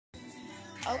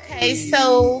Okay,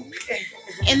 so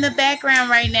in the background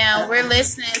right now, we're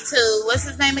listening to, what's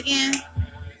his name again?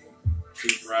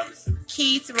 Keith Robinson.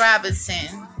 Keith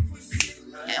Robinson.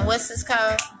 And what's this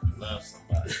called? Love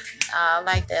Somebody. I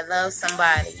like that. Love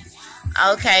Somebody.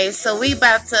 Okay, so we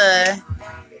about to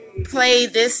play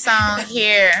this song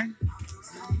here.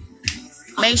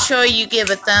 Make sure you give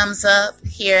a thumbs up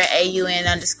here at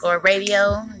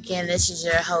AUN_radio. Again, this is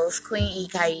your host, Queen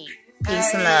Ikai.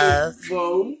 Peace and love.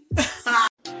 Whoa.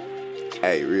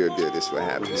 Hey, real deal, this what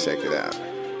happened. Check it out.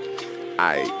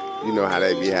 Alright, you know how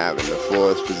they be having the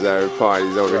forest preserve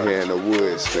parties over here in the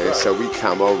woods, man. So we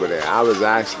come over there. I was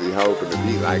actually hoping to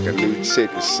be like a new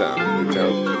chick or something, you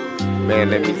know.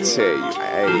 Man, let me tell you,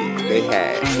 hey, they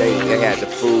had the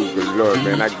food, good Lord,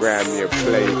 man. I grabbed me a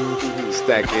plate,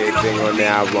 stack everything on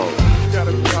there I want.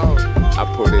 I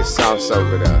put this sauce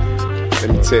over there. Let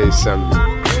me tell you something.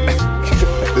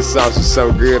 This sauce was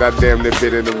so good, I damn near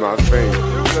bit into my finger.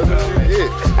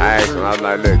 I asked them, I was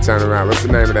like, look, turn around, what's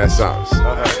the name of that sauce?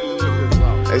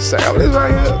 They say, oh, this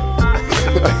right here.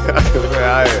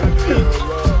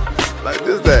 Like,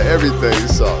 this that everything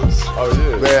sauce. Oh,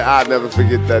 yeah. Man, I'll never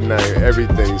forget that name,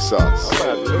 everything sauce.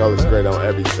 Goes great on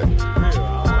everything.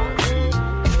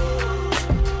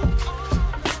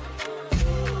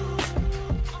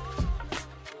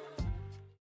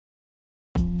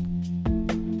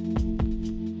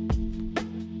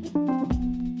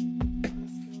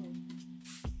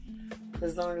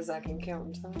 As long as I can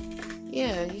count in time.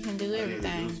 Yeah, you can do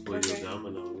everything. Play your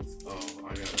dominoes. Oh, I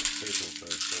gotta say them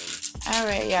first. All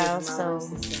right, y'all. So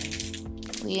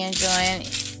we enjoying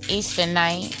Easter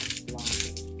night.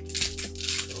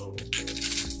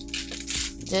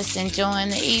 Just enjoying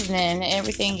the evening.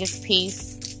 Everything is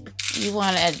peace. You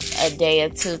want a day or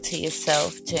two to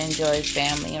yourself to enjoy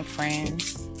family and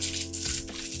friends.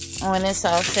 When it's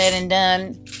all said and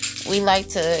done, we like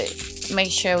to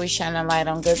make sure we shine a light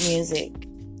on good music.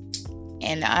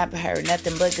 And I've heard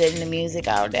nothing but good in the music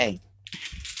all day.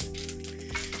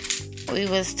 We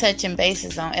was touching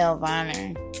bases on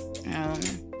Elvira.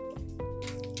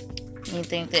 You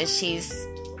think that she's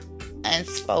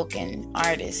unspoken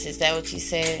artist? Is that what you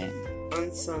said?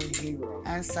 Unsung hero.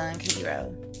 Unsung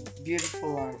hero.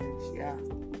 Beautiful artist, yeah.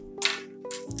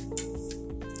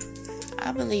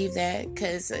 I believe that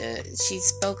because she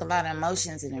spoke a lot of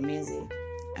emotions in her music.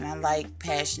 And I like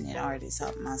passionate artists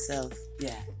myself.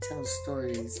 Yeah, tell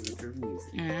stories with her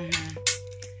music. Mm-hmm.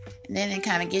 And then it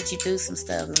kind of gets you through some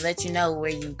stuff and let you know where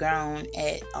you've grown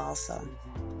at also.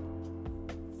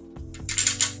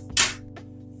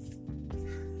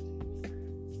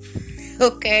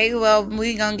 Okay, well,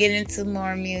 we're going to get into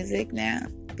more music now.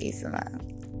 Peace and love.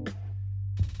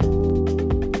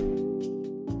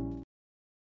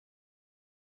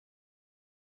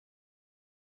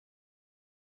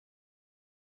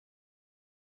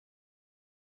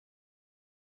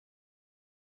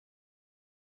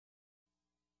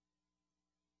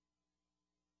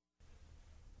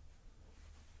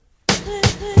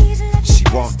 She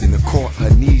walked in the court, her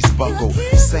knees buckled,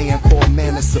 saying for a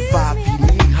man to survive, he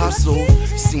need hustle.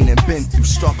 Seen and been through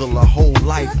struggle her whole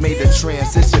life, made a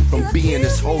transition from being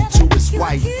his hoe to his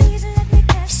wife.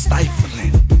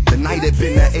 Stifling, the night had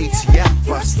been the ATF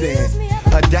bust in.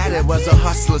 Her daddy was a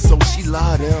hustler, so she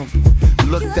loved him.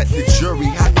 Looked at the jury,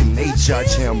 how can they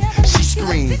judge him? She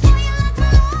screamed.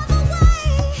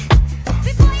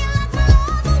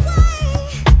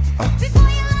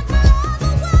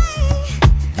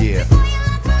 Yeah.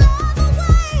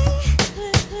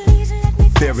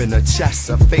 Fear in her chest,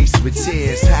 her face with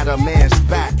tears, had a man's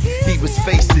back, he was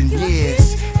facing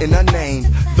years. In her name,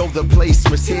 though the place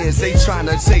was his, they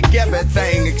tryna take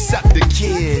everything except the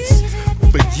kids.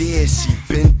 For years she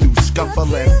been through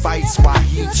scuffling fights, while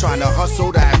he tryna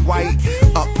hustle that white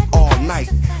up all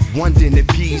night, wondering if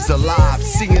he's alive.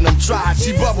 Seeing him try,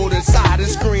 she bubbled inside and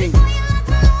screamed.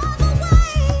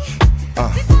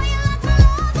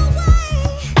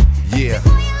 Yeah.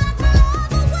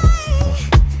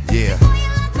 Yeah.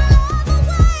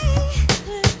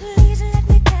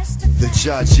 The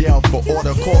judge yelled for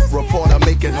order, court reporter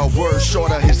making her words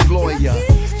shorter. His lawyer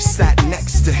sat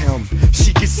next to him.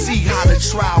 She could see how the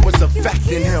trial was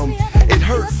affecting him. It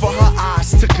hurt for her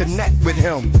eyes to connect with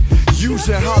him.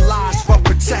 Using her lies for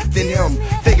protecting him.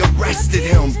 They arrested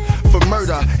him for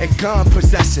murder and gun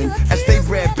possession. As they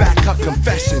read back her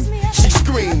confession, she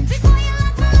screamed.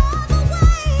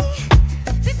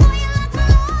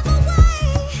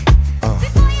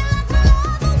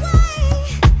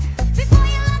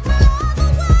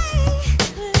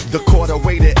 The court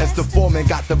awaited as the foreman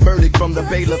got the verdict from the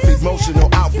bailiff. Emotional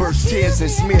outbursts, tears, and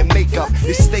smeared makeup.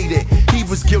 It stated he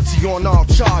was guilty on all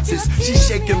charges. She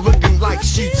shaking, looking like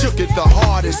she took it the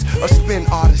hard artist, a spin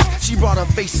artist. She brought her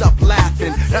face up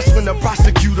laughing. That's when the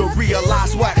prosecutor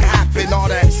realized what happened. All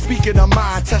that speaking of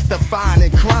mind, testifying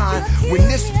and crying. When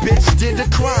this bitch did the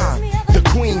crime, the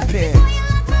queen pin.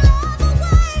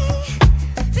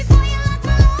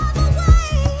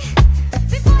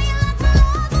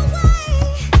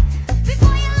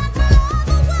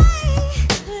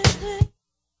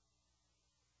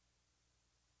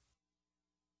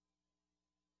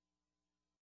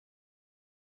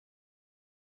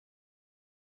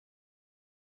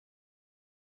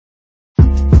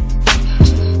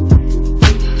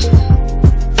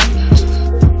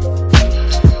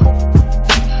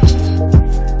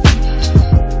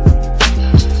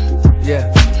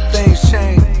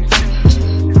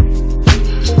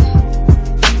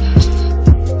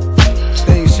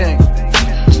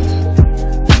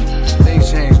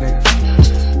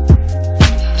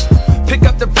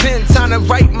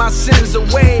 Sins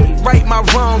away, right my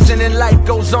wrongs, and then life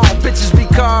goes on. Bitches be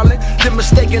calling, then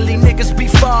mistakenly niggas be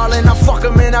falling. I fuck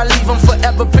them and I leave them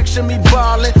forever. Picture me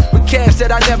ballin' with cash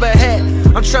that I never had.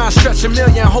 I'm trying to stretch a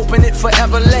million, hoping it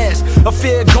forever lasts. A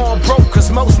fear going broke, cause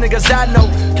most niggas I know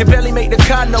can barely make the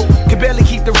car note, can barely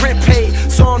keep the rent paid.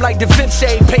 So I'm like Da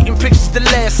Vinci, painting pictures the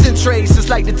last century. Since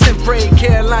like the 10th grade,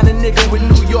 Carolina nigga with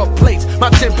New York plates. My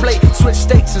template, switch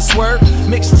states and swerve.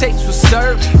 Mixtapes was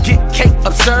served, get cake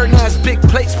absurd. Now it's big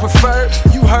plates preferred.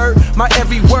 You heard my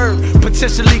every word,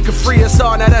 potentially could free us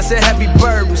all. Now that's a heavy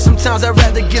burden. Sometimes I'd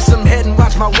rather get some head and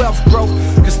watch my wealth grow.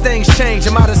 Cause things change,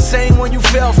 am I the same when you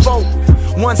fell folk?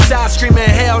 One side screaming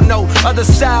hell no, other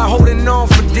side holding on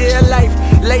for dear life.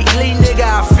 Lately nigga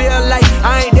I feel like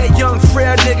I ain't that young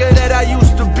frail nigga that I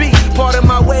used to be. Part of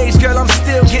my ways girl I'm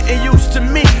still getting used to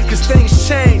me. Cause things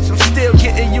change, I'm still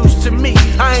getting used to me.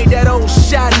 I ain't that old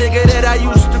shy nigga that I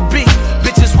used to be.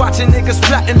 Bitches watching niggas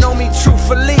plotting on me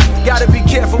truthfully. Gotta be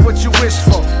careful what you wish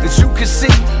for, as you can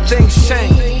see, things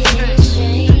change.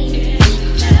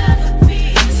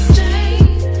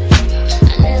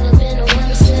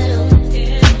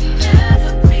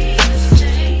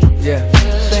 Yeah,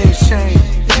 things change.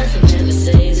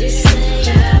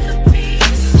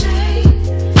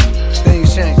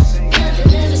 Things change.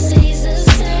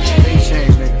 Things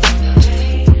change,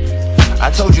 nigga.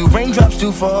 I told you raindrops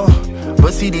do fall,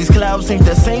 but see these clouds ain't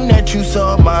the same that you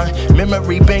saw. My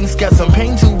memory banks got some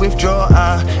pain to withdraw.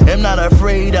 I am not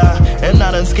afraid, I am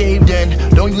not unscathed, and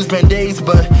don't use band-aids.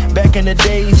 But back in the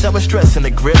days I was stressing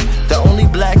the grip, the only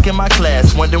black in my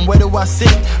class, wondering where do I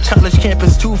sit. College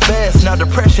campus too fast, now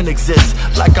depression exists.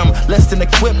 Like I'm less than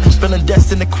equipped, feeling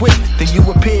destined to quit. Then you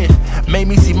appeared, made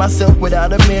me see myself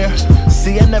without a mirror.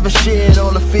 See, I never shared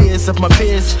all the fears of my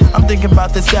peers. I'm thinking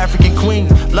about this African queen,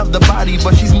 love the body,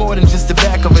 but she's more than just the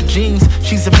back of her jeans.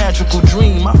 She's a magical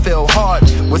dream, I fell hard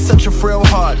with such a frail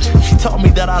heart. She taught me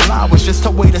that I lie was just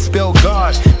her way to spell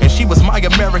God. And she was my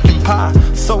American pie,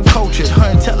 so cultured,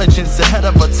 her intelligence ahead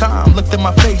of her time. Looked at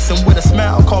my face and with a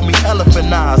smile called me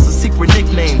Elephant Eyes. A secret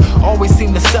nickname, always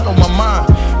seemed to settle my mind.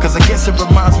 Cause I guess it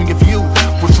reminds me of you,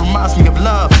 which reminds me of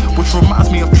love, which reminds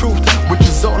me of truth, which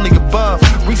is only above.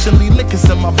 Recently liquor's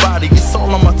in my body, it's all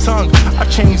on my tongue. I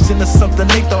changed into something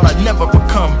they thought I'd never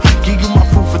become. Give you my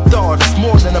food for thought, it's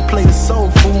more than a plate of soul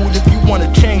food. If you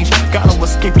wanna change, gotta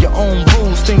escape your own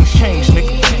rules. Things change,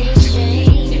 nigga.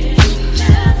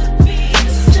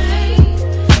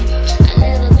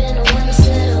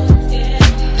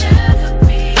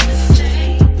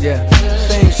 Yeah,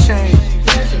 things change.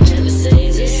 Things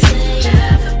change.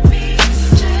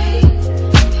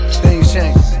 Things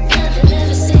change, nigga.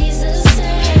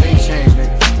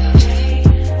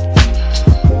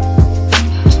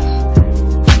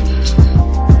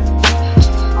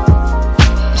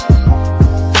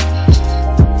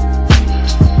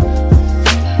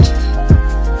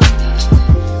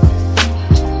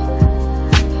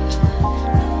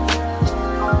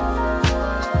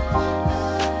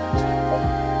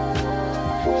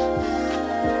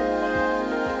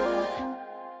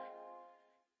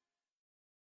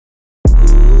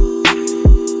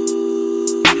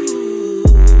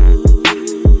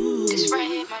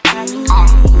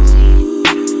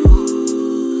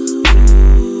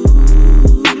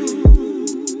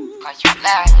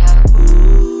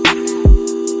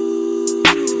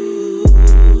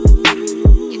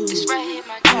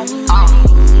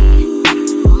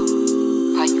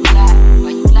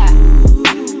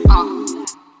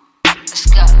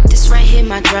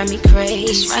 Drive me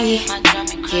crazy,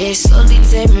 yeah, slowly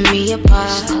tearing me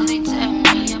apart.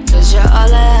 Cause you're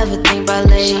all I ever think about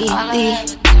lately,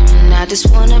 and I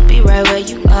just wanna be right where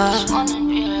you are.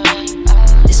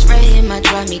 This right here might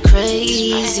drive me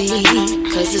crazy,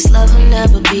 cause this love will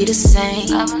never be the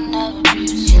same.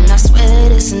 And I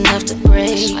swear it's enough to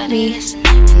break me,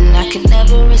 and I can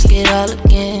never risk it all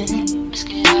again.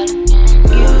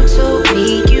 You told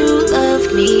me you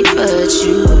love me, but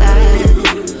you lied.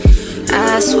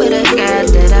 I swear to God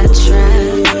that I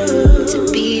tried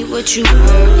to be what you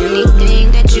were,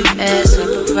 anything that you ask I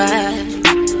provide.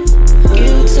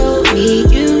 You told me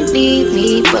you need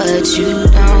me, but you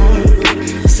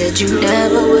don't. Said you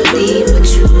never would leave, but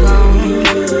you gone.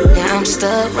 Now I'm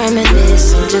stuck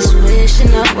reminiscing, just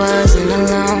wishing I wasn't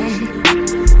alone.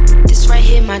 This right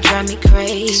here might drive me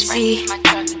crazy,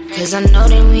 cause I know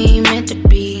that we ain't meant to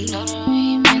be.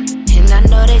 And I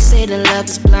know they say that love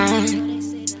is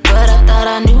blind, but I thought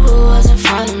I knew it was in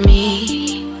front of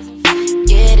me.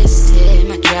 Yeah, this shit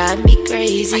might drive me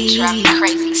crazy. I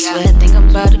swear I think I'm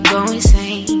about to go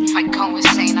insane. Might go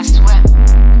insane, I swear.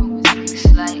 It's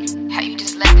like how you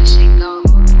just let this shit go.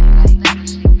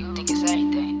 You think it's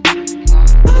everything. I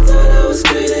thought I was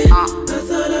crazy. I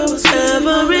thought I was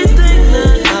everything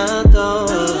that I thought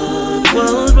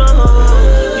was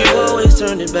wrong. You always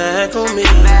turned it back on me.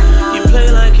 You play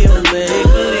like it was make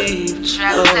believe.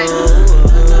 I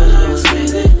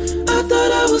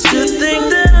thought I was to think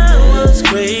that I was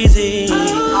crazy,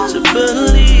 to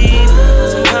believe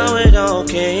somehow it all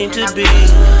came to be.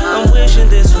 I'm wishing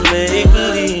this would make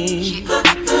believe.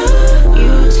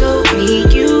 You told me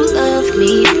you love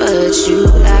me, but you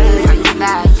lied.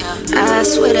 I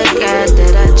swear to God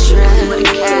that I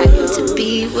tried to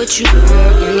be what you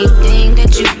were, anything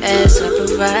that you ask I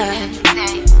provide.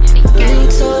 You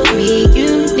told me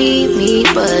you need me,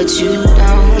 but you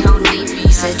don't.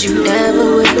 Said you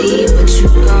never would leave, but you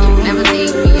gone.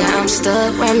 Now I'm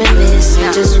stuck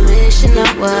reminiscing, just wishing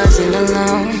I wasn't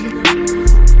alone.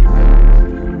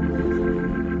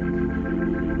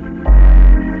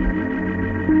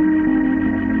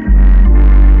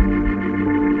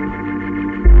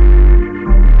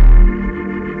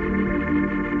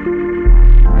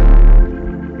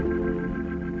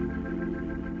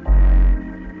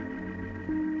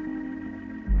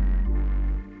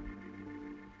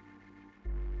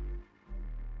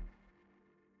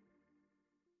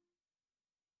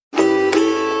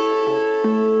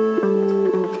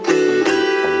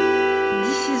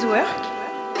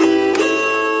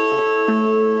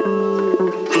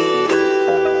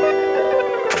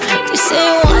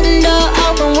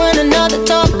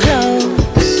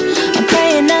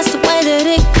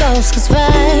 Cause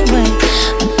right when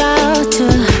I'm about to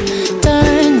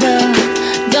turn the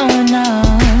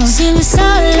doorknob, see it's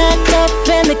all locked up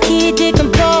and the key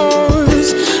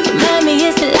decomposed. Remind me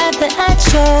it's the life that I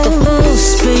chose. Full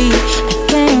speed, I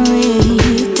can't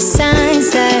read the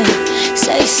signs that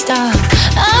say stop.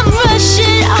 I brush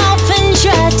it off and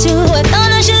try to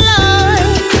acknowledge your lie.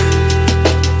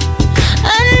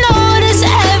 I notice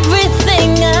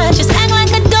everything, I just act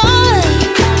like I don't.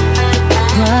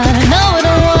 But I know what I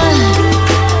want.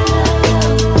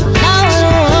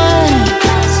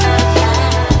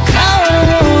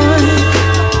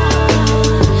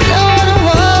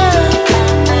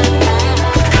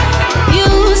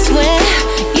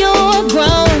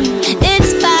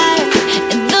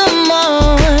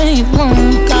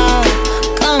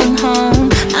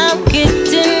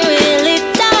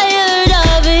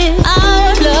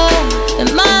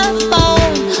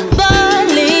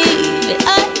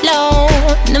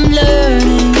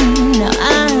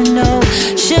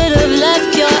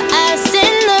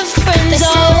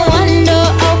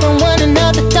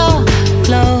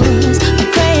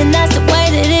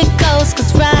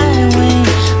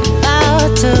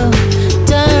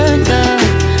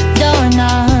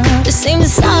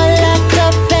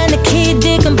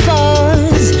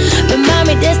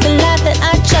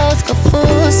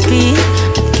 Full speed,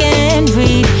 I can't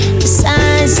read the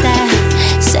signs that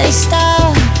say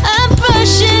stop. I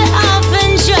brush it off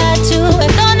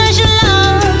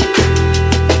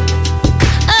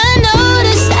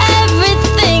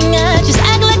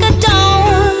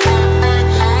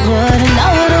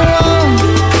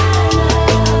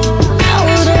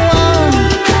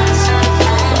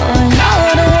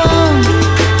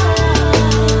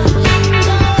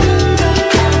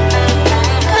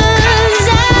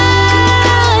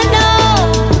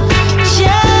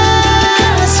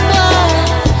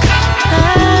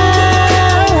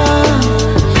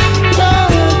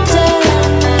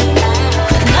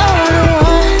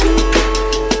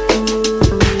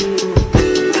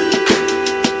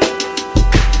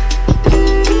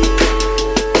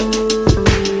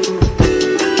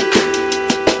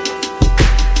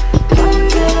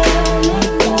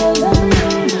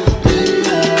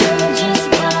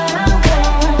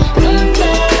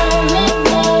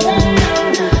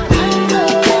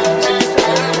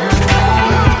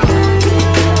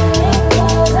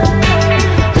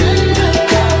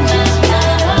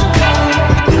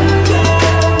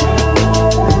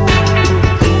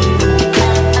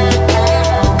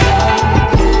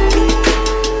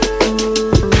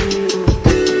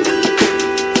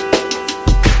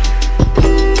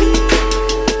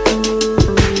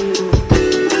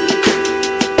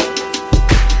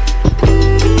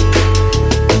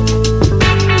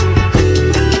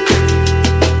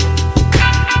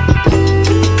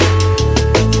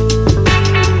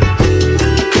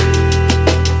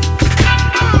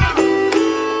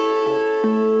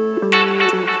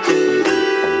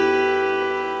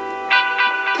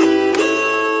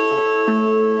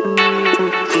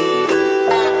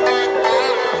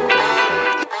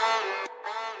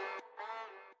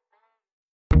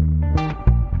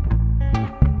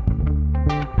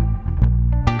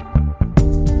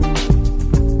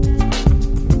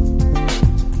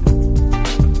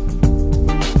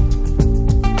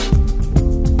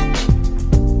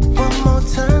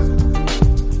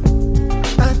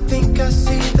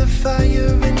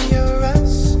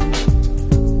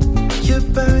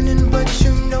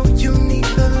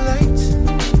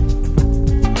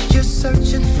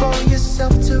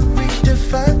yourself to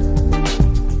redefine.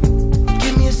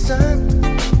 Give me a sign.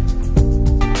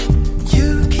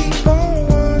 You keep on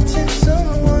wanting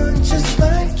someone just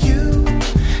like you,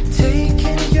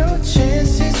 taking your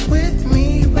chances with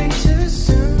me way too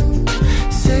soon,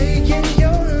 saying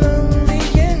you're lonely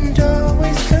and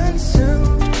always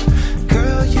consumed.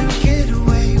 Girl, you get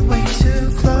way too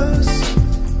close.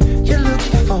 You're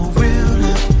looking for real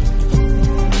love.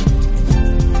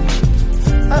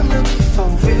 I'm looking for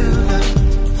real love.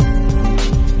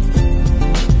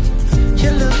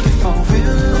 You're looking for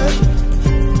real love.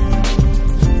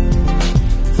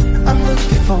 I'm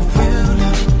looking for real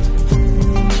love.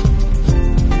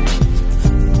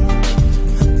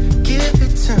 Give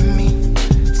it to me.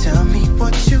 Tell me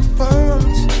what you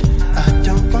want. I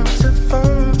don't want to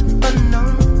find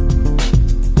unknown.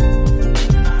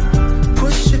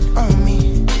 Push it on me.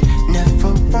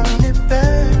 Never want it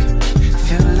back.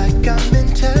 Feel like I'm in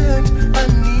tag. I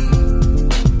need.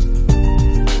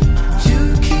 You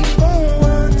keep on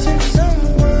wanting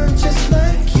someone just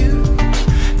like you,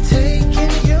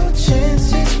 taking your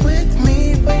chances with me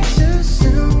way too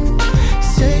soon,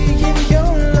 saying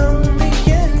you're lonely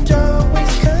and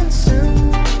always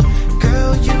consumed.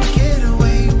 Girl, you get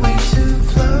way too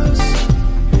close.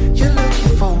 You're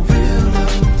looking for real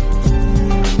love.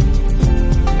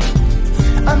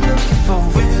 I'm looking for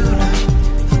real love.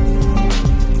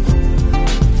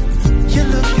 You're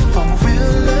looking for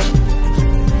real love.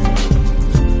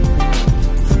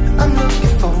 I'm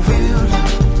looking for real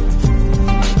love.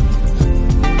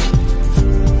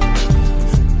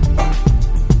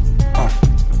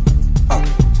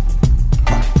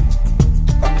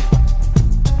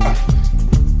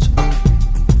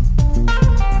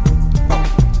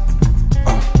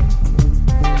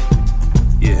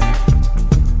 Yeah,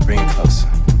 bring it closer.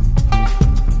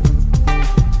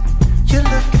 You're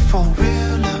looking for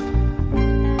real love.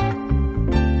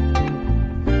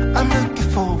 I'm looking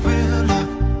for real love.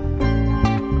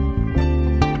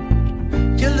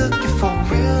 You're looking for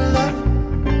real love.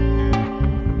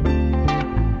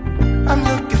 I'm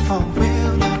looking for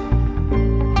real love.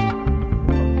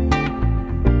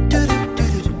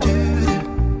 Do-do-do-do-do-do.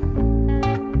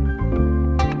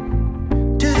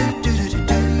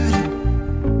 Do-do-do-do-do-do.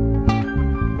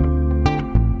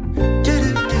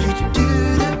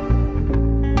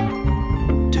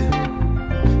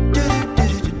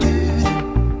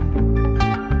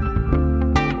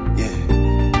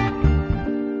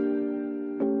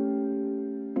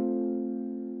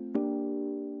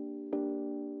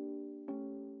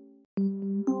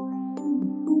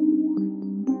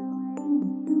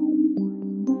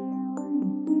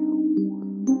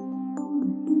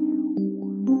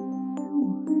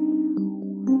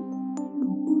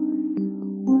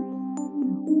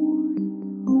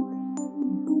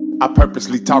 I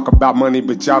purposely talk about money,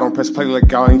 but y'all don't press play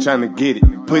like y'all ain't trying to get it.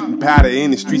 Putting powder in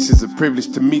the streets is a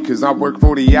privilege to me, cause I work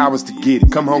 40 hours to get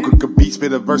it. Come home, cook a beat,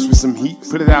 spit a verse with some heat.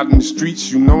 Put it out in the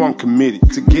streets, you know I'm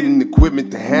committed to getting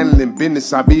equipment, to handling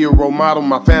business. I be a role model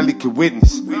my family can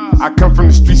witness. I come from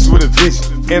the streets with a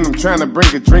vision, and I'm trying to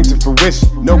bring a dream to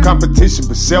fruition. No competition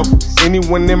but self.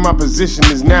 Anyone in my position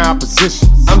is now opposition.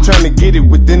 I'm trying to get it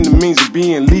within the means of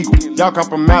being legal. Y'all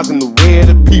compromising the way of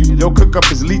the people. Your cook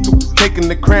up is lethal. Taking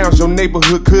the crowns, your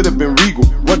neighborhood could have been regal.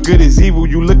 What good is evil?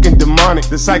 You looking demonic.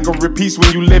 The cycle repeats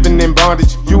when you living in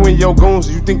bondage. You and your goons,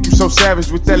 you think you so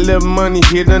savage with that little money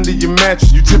hid under your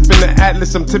mattress. You tipping the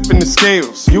atlas, I'm tipping the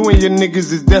scales. You and your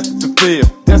niggas is destined to fail.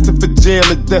 Destined for jail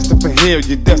or destined for hell.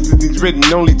 Your destiny's written,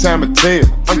 only time will tell.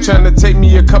 I'm trying to take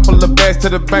me a couple of bags to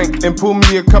the bank and pull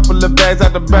me a couple of bags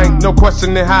out the bank. No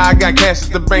questioning how I got cash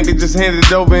at the bank. They just hand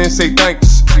it over and say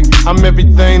thanks. I'm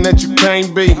everything that you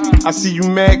can't be. I see you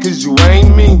mad cause you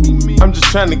ain't me. I'm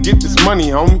just trying to get this money,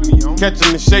 homie.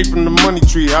 Catching the shape from the money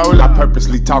tree, ho. I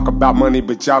purposely talk about money,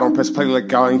 but y'all don't press play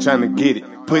like y'all ain't trying to get it.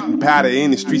 Putting powder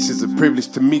in the streets is a privilege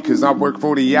to me, cause I work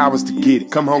 40 hours to get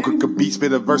it. Come home, cook a beat,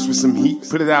 spit a verse with some heat.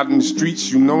 Put it out in the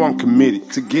streets, you know I'm committed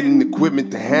to getting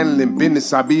equipment, to handling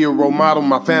business. I be a role model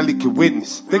my family can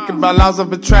witness. Thinking about laws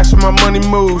of attraction, my money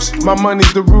moves. My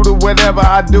money's the root of whatever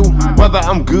I do. Whether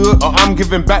I'm good or I'm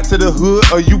giving back to the hood,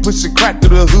 or you pushing crack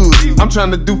through the hood. I'm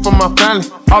trying to do for my family.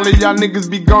 All of y'all niggas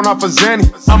be gone off of Zanny.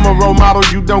 I'm a role model,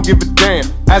 you don't give a damn.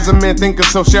 As a man thinker,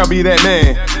 so shall be that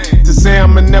man. To say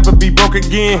I'ma never be broke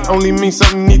again only means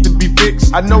something need to be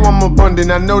fixed. I know I'm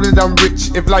abundant, I know that I'm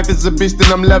rich. If life is a bitch,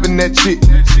 then I'm loving that shit.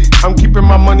 I'm keeping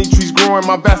my money trees growing,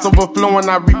 my vats overflowing,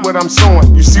 I reap what I'm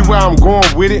sowing. You see where I'm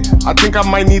going with it? I think I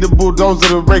might need a bulldozer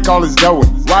to break all this dough.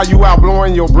 While you out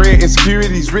blowing your bread,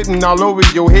 insecurities written all over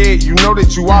your head. You know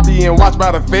that you are being watched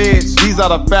by the feds. These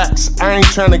are the facts, I ain't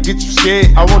trying to get you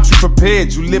scared. I want you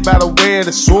prepared, you live by the way of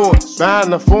the sword. Buying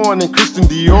the foreign and Christian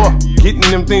Dior, getting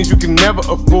them things you can never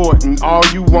afford, and all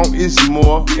you want is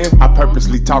more. I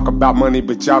purposely talk about money,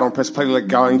 but y'all don't press play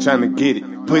like y'all ain't trying to get it.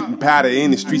 Putting powder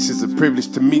in the streets is a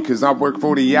privilege to me, cause I work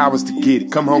 40 hours to get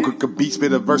it. Come home, cook a beat,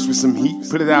 spit a verse with some heat,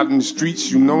 put it out in the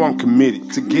streets, you know I'm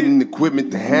committed to getting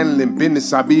equipment, to handling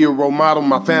business. I be a role model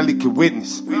my family can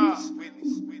witness.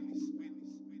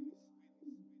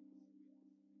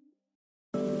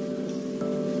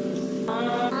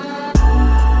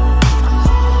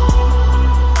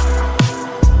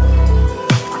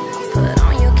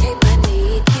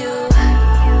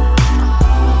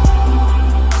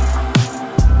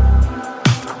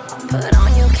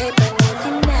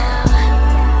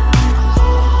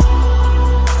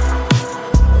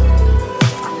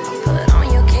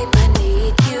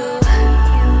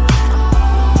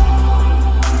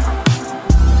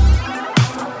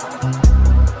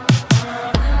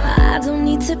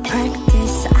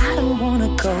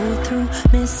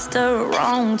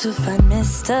 To find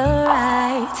Mr.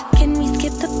 Right. Can we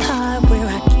skip the part where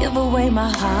I give away my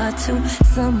heart to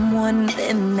someone,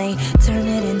 then they turn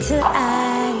it into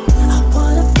ice? I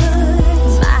wanna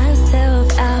put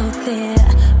myself out there,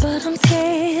 but I'm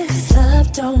scared, 'cause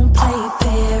love don't play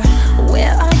fair.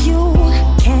 Where are you?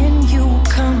 Can you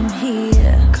come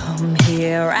here? Come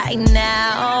here right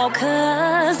now,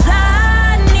 'cause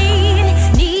I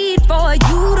need for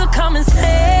you to come and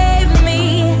save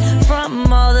me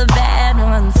from all the bad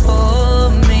ones for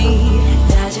me.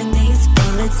 Dodging these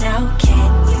bullets out,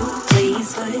 can you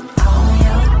please put it on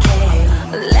your case?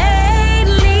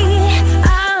 Lately,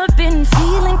 I've been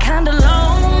feeling kinda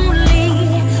lonely,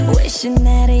 wishing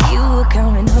that you would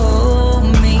come and hold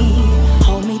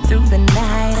me through the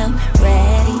night. I'm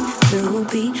ready to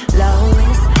be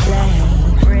Lois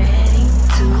Lane, ready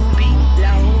to be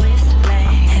Lois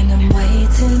Lane, and I'm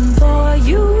waiting for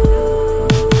you.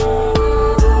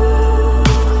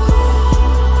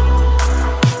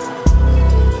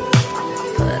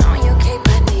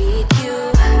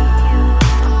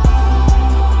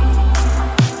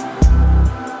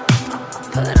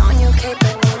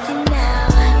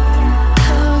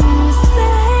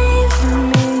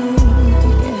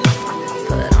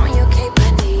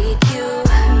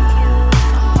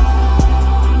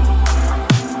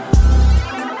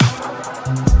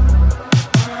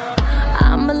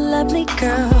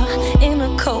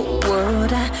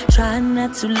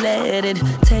 To let it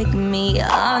take me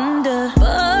under,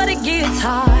 but it gets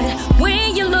hard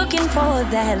when you're looking for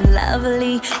that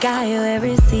lovely guy you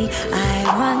ever see.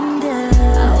 I wonder,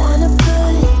 I wanna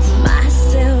put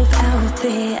myself out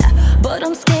there, but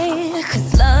I'm scared,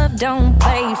 'cause love don't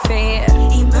play fair.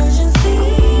 Emergency,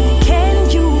 can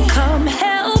you come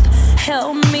help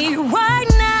me right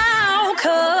now?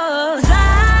 'Cause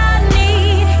I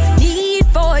need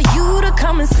for you to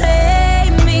come and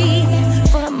save me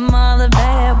from all the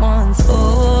bad ones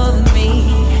for me.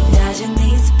 Dodging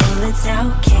these bullets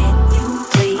out, can you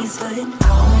please put it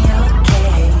on your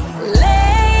case?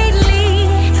 Lately,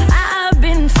 I've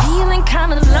been feeling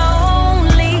kinda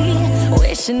lonely,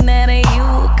 wishing that you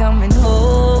would come and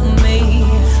hold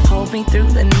me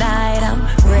through the night. I'm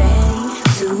ready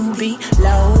to be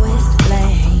Lois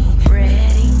Lane,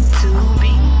 ready to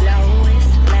be Lois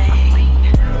Lane.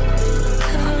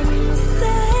 Come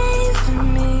save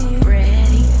me,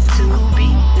 ready to be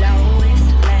Lois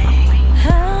Lane.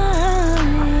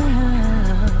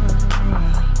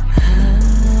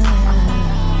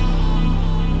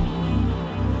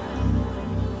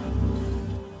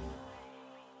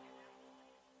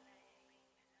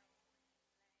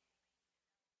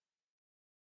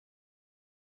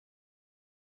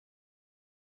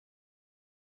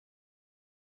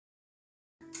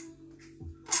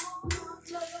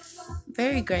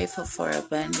 Very grateful for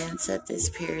abundance at this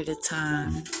period of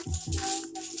time,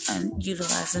 and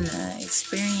utilizing the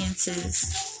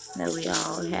experiences that we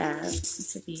all have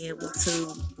to be able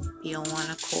to be on one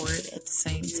accord at the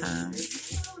same time.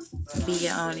 Be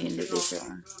your own individual.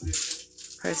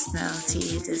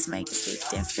 Personality does make a big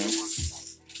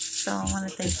difference. So I want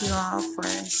to thank you all for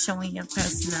showing your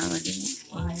personality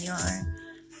in your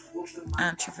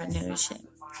entrepreneurship.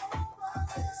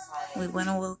 We want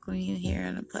to welcome you here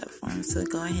on the platform, so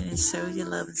go ahead and show your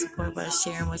love and support by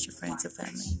sharing with your friends and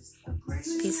family.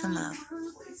 Peace and love.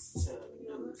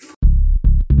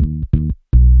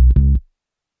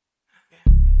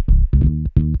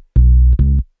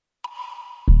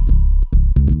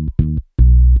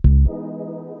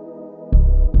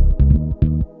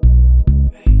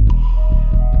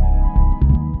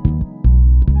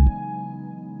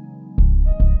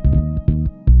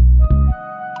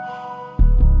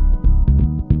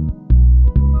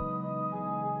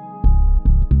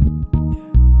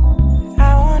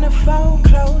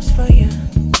 clothes for you.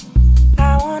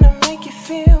 I wanna make you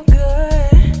feel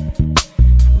good.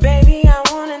 Baby, I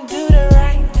wanna do the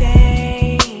right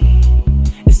thing.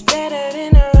 It's better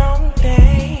than the wrong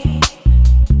thing.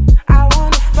 I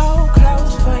wanna fold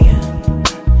clothes for you.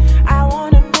 I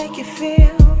wanna make you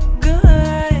feel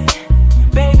good.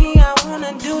 Baby, I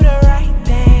wanna do the right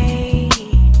thing.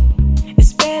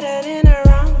 It's better than the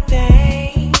wrong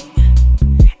thing.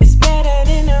 It's better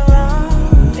than the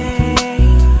wrong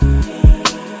thing.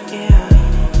 Yeah.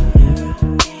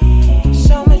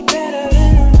 So much better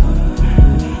than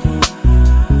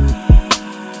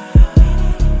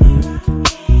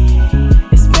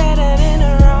it's better than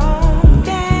the wrong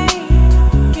thing.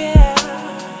 Yeah.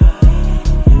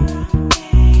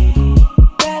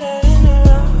 Better than the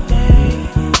wrong thing.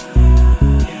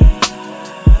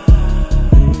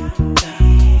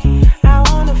 I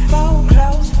wanna fold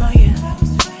clothes for you.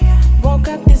 Woke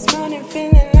up this morning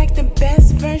feeling like the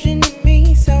best version of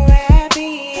me, so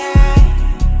happy.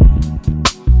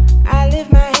 I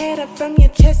lift my head up from your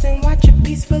chest and watch you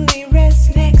peacefully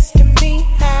rest next to me.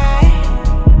 I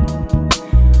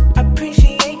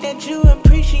appreciate that you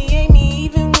appreciate me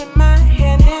even with my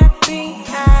hair nappy.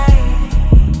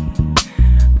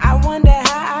 I wonder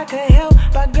how I could help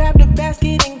but grab the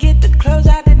basket and get the clothes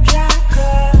out the dry.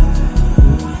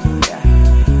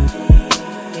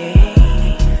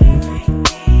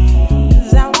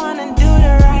 'Cause I wanna do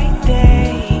the right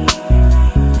thing.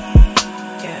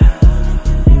 Yeah.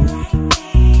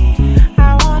 I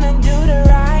wanna do the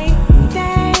right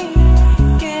thing.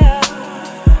 Yeah.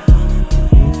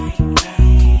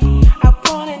 I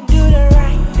wanna do the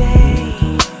right thing.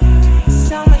 It's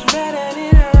so much better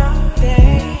than the wrong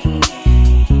thing.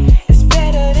 It's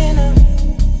better than a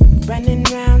running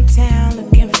round town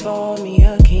looking for me a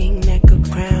king that could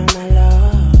crown my love.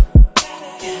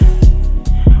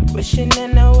 Wishing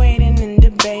and waiting and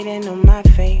debating on my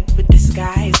fate with the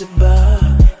skies above.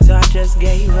 So I just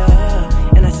gave up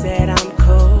and I said I'm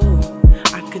cool.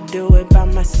 I could do it by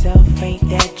myself, ain't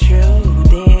that true?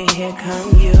 Then here come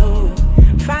you.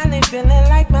 Finally feeling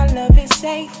like my love is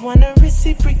safe. Wanna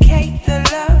reciprocate the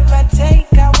love I take.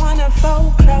 I wanna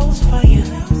fold clothes for you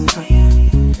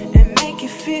and make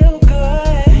you feel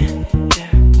good.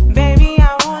 Baby,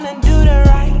 I wanna do the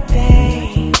right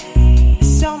thing.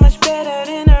 It's so much better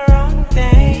than the wrong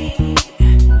thing.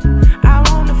 I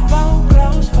wanna fold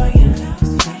clothes for you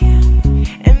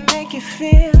and make you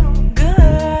feel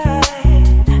good.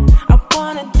 I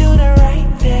wanna do the right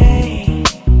thing.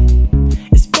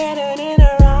 It's better than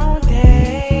the wrong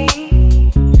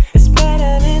thing. It's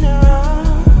better than the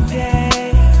wrong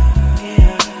thing.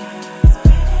 Yeah.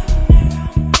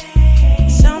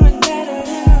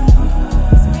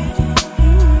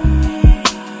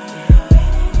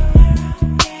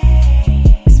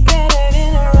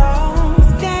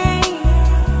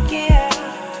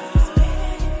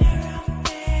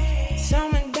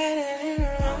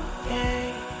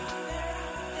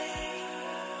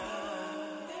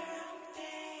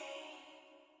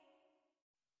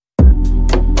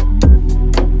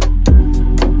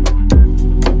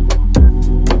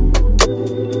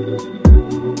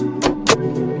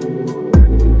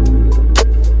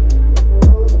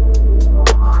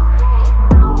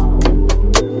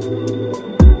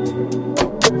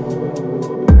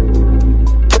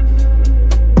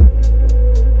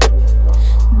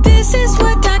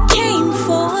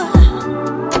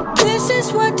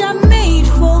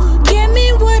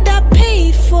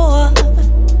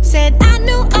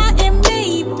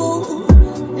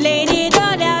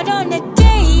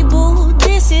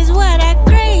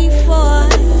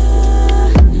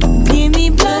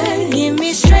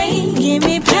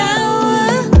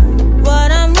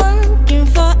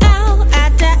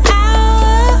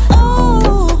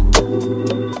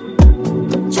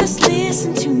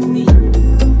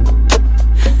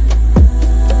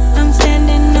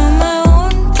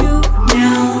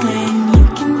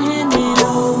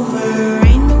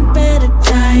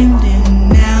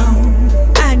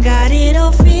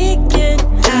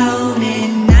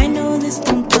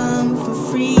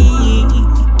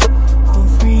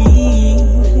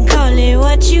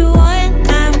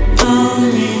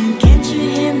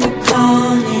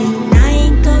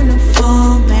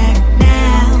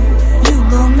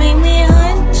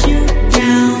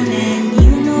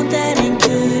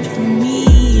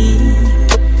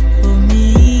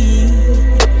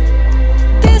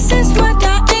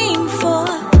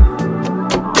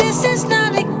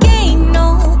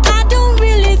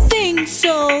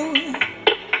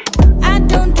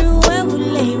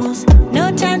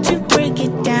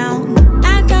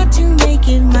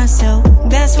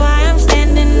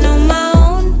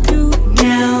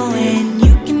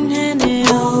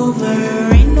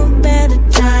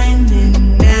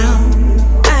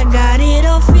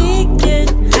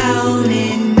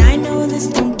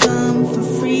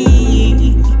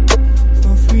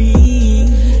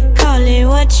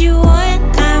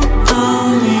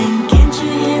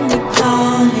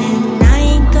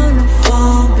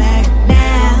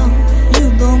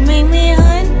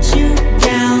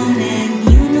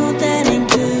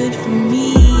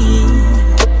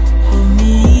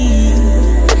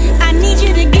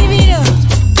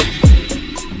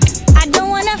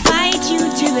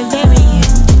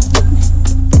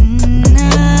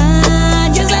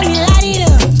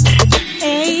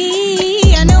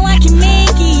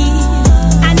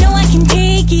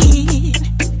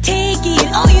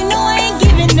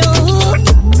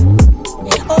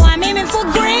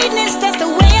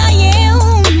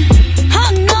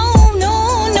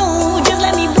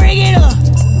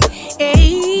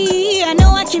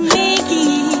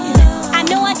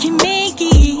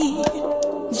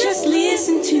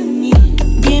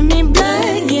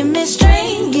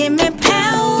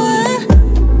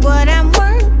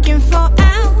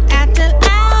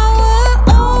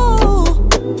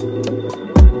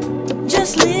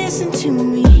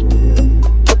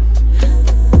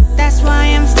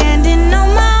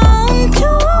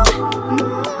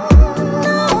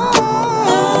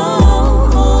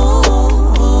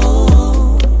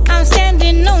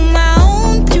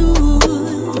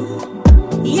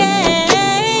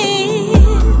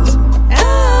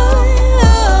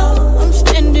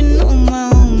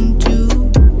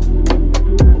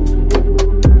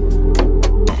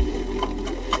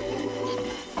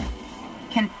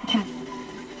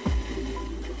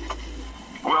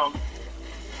 Well,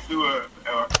 do a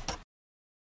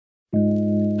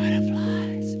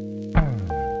Butterflies.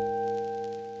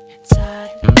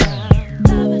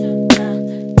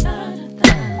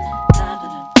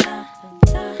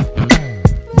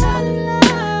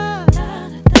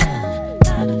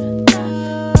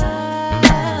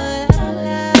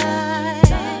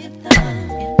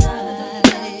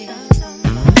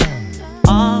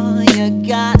 All you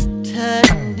got to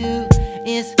do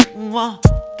is walk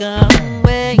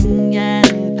away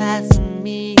and pass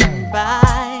me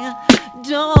by.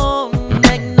 Don't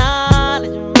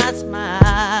acknowledge my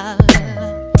smile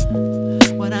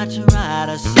when I try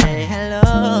to say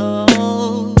hello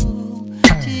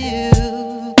to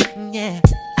you, yeah.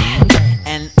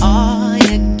 And all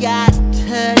you got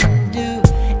to do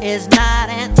is not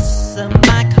answer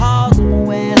my calls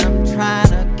when I'm trying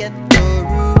to get through.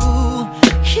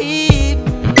 Keep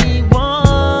me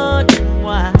wondering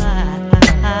why,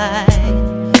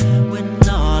 when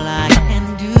all I can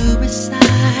do is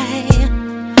sigh.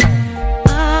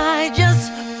 I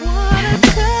just wanna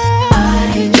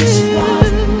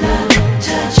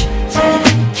touch and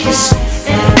kiss,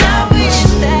 and I wish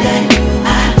that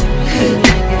I could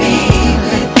be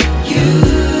with you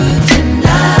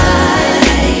tonight.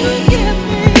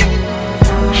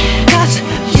 'Cause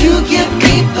you give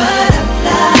me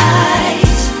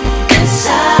butterflies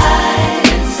inside,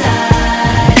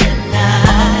 and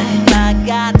all I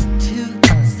got to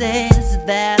say is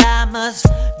that I must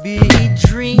be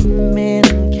dreaming,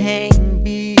 can't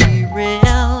be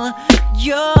real.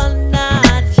 You're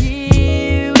not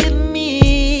here with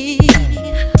me.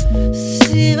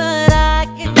 See what I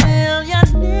can feel you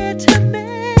near to me.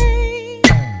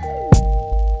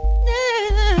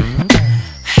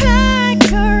 I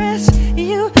caress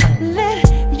you, let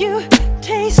you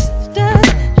taste us,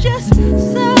 just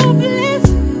so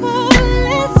blissful.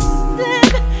 Listen,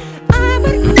 I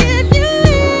would give you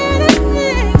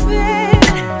anything, babe,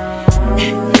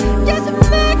 just to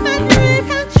make my dream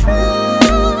come true.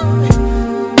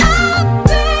 Oh,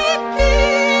 baby,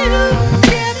 you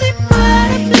give me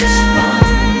butterflies.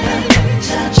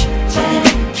 Touch and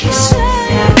kiss,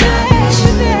 and I wish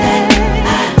that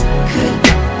I could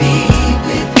be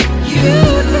with you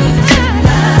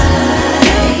tonight.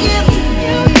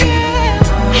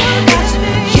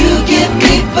 You give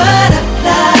me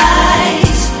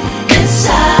butterflies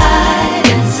inside,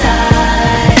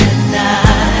 and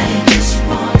I just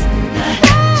wanna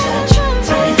touch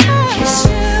and kiss,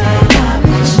 and I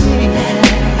wish that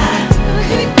I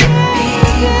could be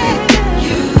with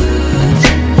you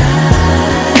tonight.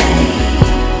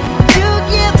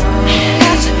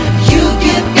 You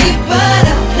give me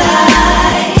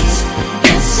butterflies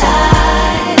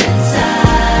inside,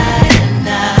 and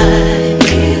I,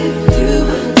 if you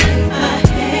will take my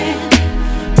hand,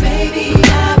 baby,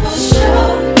 I will show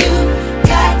you.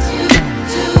 Got to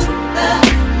do the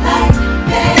light,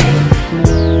 babe.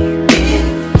 If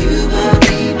you will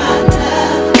be my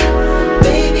love,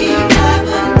 baby, I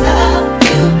will love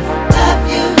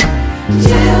you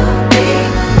till the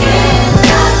end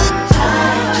of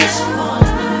time. Just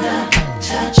wanna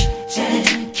touch and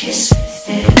kiss,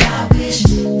 and I wish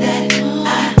that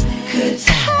I could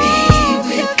be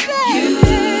with you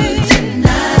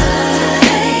tonight.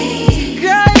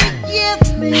 Girl,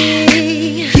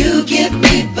 you give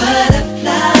me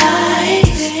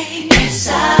butterflies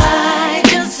inside,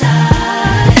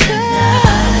 inside.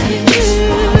 I just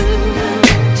wanna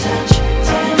touch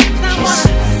and kiss,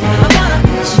 and I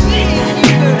wish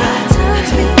that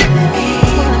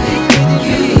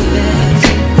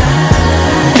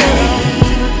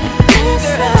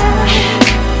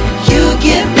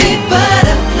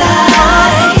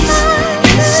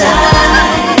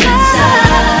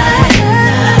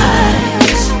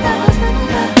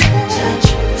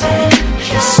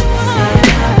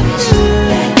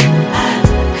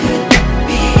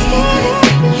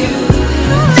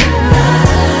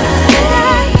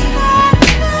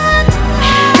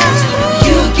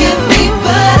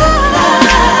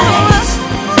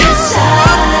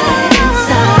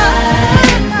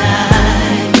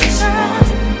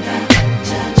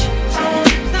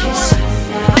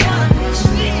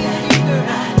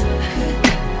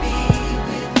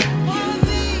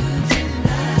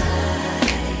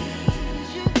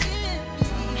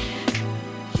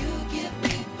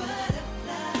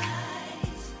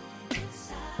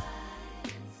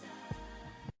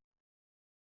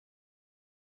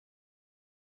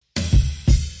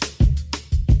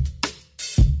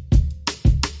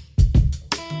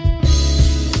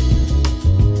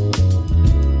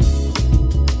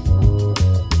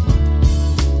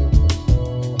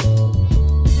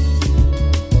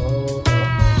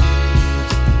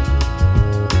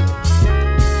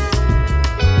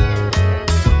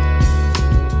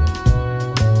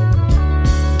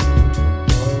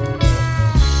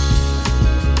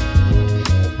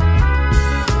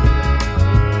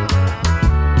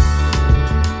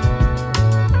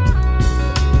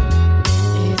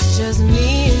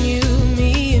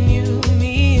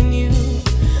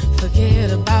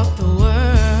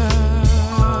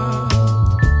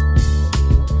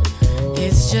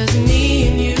It's just me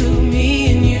and you,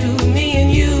 me and you, me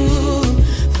and you.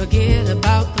 Forget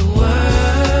about the world.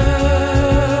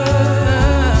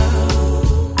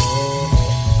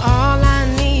 All I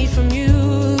need from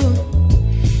you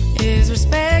is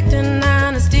respect and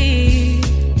honesty.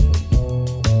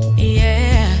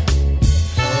 Yeah.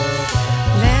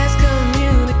 Let's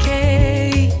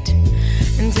communicate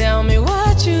and tell me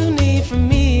what you need from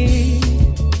me.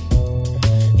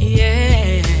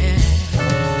 Yeah.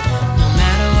 No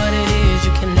matter what it is,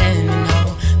 you can let me know.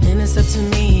 Then it's up to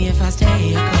me if I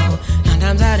stay or go. 9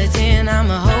 times out of 10,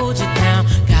 I'ma hold you down.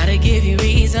 Gotta give you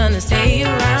reason to stay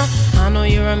around. I know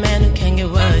you're a man who can get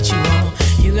what you want.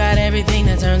 You got everything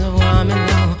that turns a woman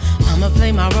on. I'ma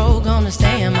play my role, gonna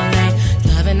stay in my lane.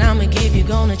 Loving I'ma give you,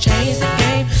 gonna change the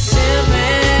game. Simple.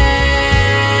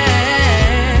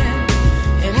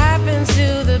 It happens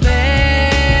to the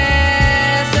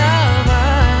best of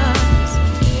us.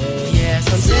 Yes,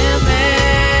 I'm simple.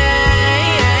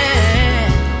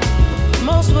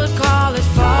 Most would call it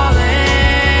falling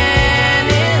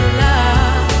in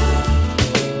love.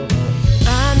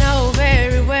 I know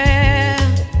very well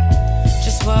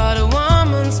just what a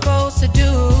woman's supposed to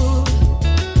do.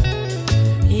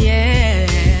 Yeah,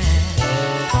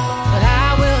 but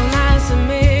I will not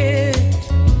submit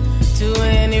to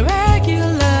any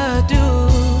regular dude.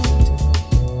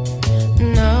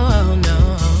 No, no.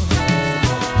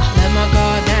 I let my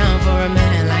guard down for a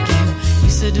man like you. You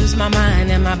seduce my mind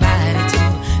and my body too.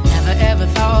 Never ever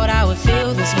thought I would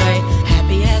feel this way.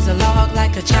 Happy as a lark,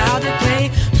 like a child at play.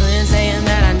 Friends saying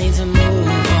that I need to move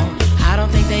on. I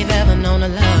don't think they've ever known a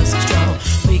love so strong.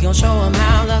 We gon' show them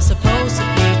how love's supposed to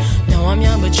be. Know I'm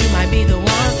young, but you might be the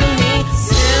one for me.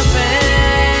 Simple.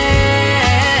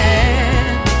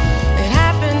 It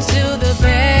happens to the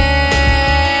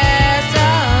best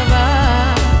of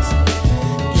us.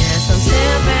 Yes, I'm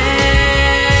simple.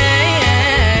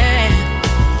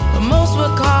 But most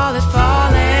would call it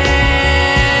falling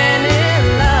in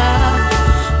love.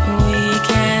 We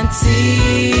can't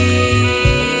see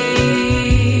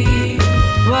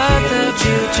what the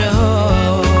future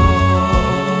holds.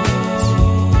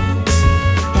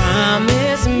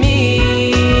 Promise me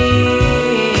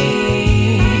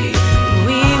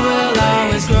we will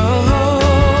always grow.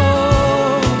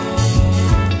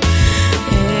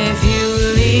 If you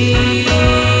leave,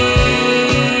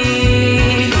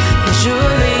 then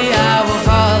surely I will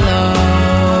follow.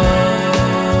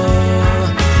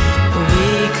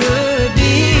 We could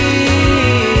be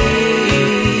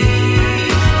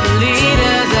the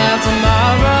leaders of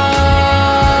tomorrow.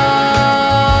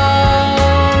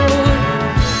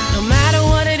 No matter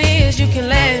what it is, you can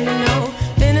let me know.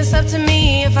 Then it's up to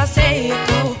me if I say it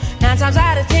go. 9 times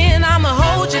out of 10, I'ma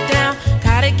hold you down.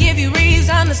 Gotta give you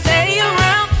reason to stay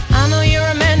around. I know you're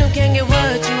a man who can get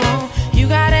what you want. You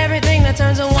got everything that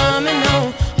turns a woman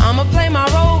on. I'ma play my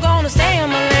role, gonna stay on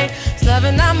my lane. It's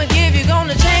loving I'ma give you,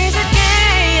 gonna change the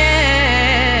game.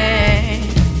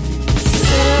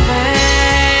 Sylvan,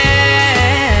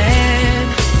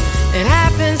 it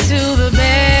happens to the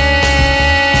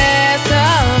best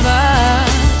of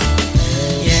us.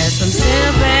 Yes, I'm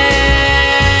simple.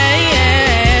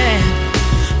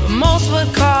 But most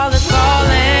would call it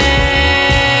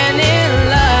falling in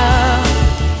love.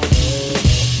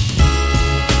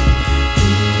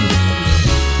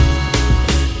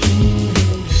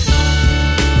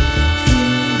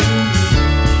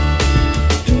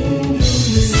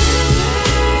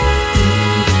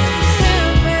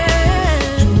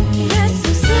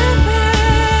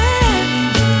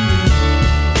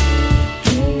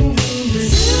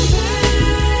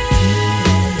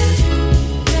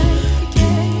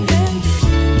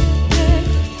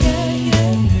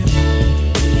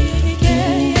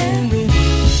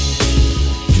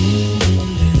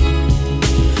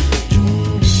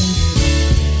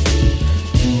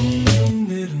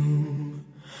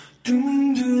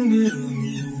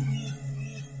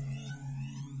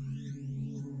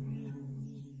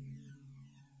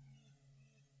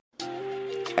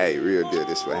 Hey, real deal,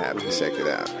 this what happened. Check it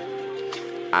out.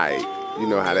 You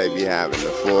know how they be having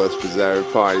the forest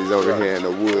preserve parties over here in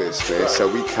the woods, man. So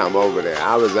we come over there.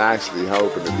 I was actually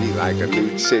hoping to be like a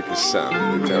new chick or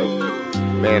something, you know.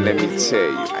 Man, let me tell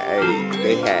you, hey,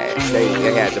 they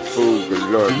had the food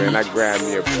galore, man. I grabbed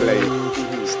me a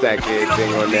plate, stack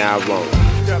everything on there I want.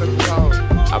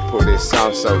 I put this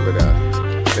sauce over there.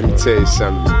 Let me tell you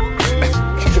something.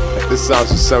 This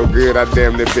sauce was so good, I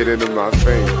damn near bit it in my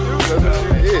finger.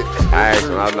 I asked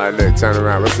him, I was like, look, turn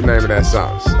around, what's the name of that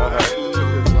sauce?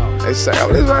 They say,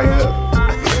 oh, this right here.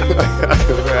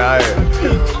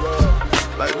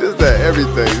 Like, this that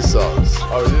everything sauce.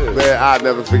 Oh, yeah. Man, I'll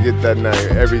never forget that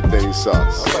name, everything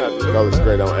sauce. Goes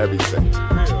great on everything.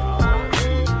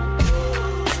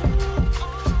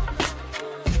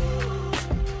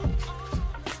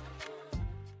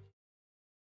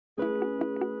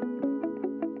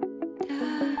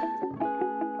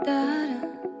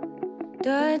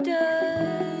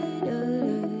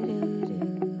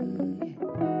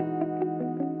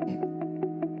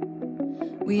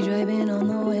 We driving on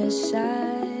the west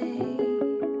side,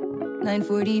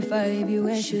 9:45, you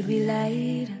where should we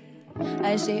light?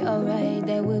 I say alright,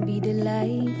 that would be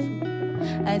delightful.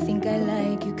 I think I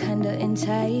like you kinda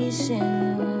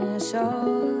enticing. So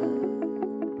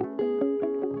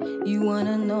you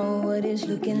wanna know what it's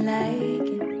looking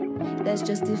like? That's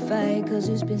justified cause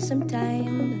it's been some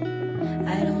time, but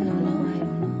I don't know, no, I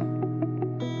don't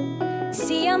know.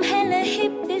 See, I'm hella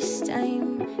hip this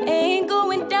time, ain't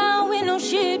going down with no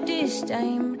shit this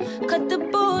time. Cut the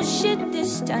bullshit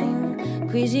this time.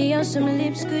 Crazy on some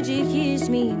lips, could you kiss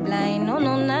me blind? No,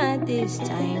 no, not this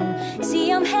time. See,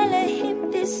 I'm hella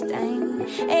hip this time,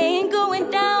 ain't going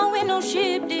down with no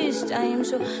shit this time.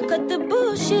 So cut the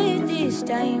bullshit this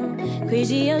time.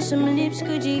 Crazy on some lips,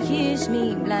 could you kiss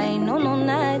me blind? No, no,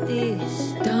 not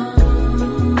this. Don't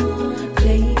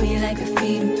play me like a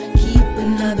fiddle. Keep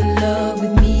another love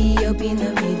with me up in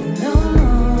the middle.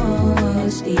 No,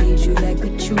 stay true like a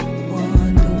true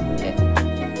one.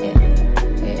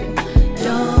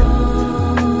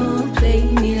 Don't play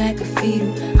me like a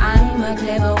fiddle. I'm a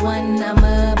clever one. I'm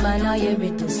up on all your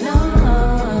riddles.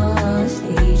 No,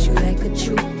 stay true like a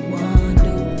true one.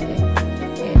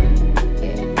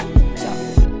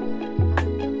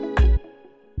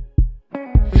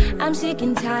 I'm sick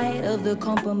and tired of the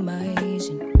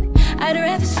compromising. I'd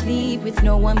rather sleep with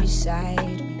no one beside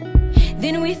me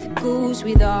than with a ghost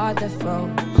with a heart that froze.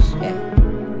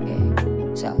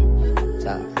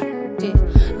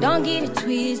 Don't get it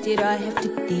twisted, I have to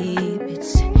dip.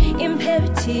 It's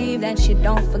imperative that you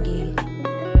don't forget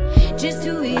just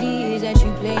who it is that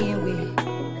you playing with.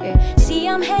 See,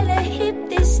 I'm hella hip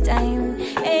this time,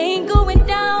 ain't going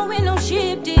down with no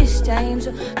ship this time.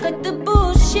 So cut the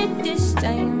bullshit this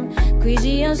time.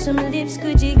 Crazy on some lips,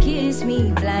 could you kiss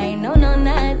me blind? No, no,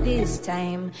 not this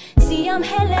time. See, I'm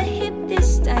hella hip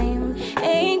this time,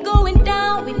 ain't going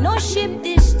down with no ship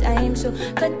this time. So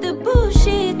cut the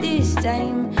bullshit this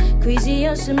time. Crazy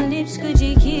on some lips, could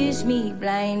you kiss me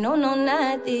blind? No, no,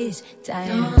 not this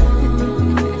time.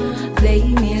 Don't play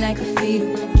me like a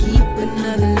fiddle. Keep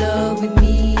another love with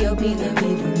me up in the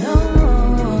middle.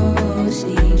 No,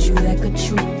 stay true like a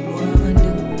true one.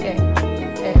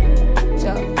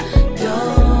 So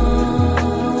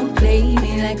don't play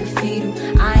me like a fiddle.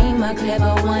 I'm a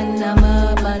clever one. I'm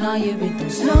up on all your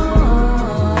riddles.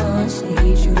 No,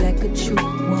 stay true like a true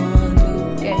one.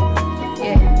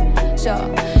 So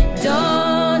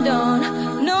don't, no,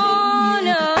 no,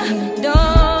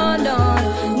 don't, no,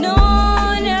 no,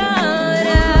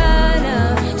 no.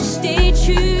 Just stay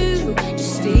true,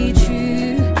 just stay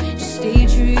true, just stay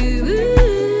true.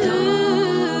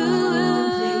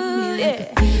 Yeah.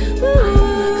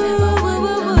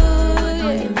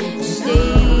 Just stay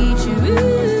true,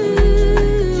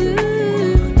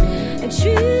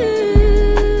 true.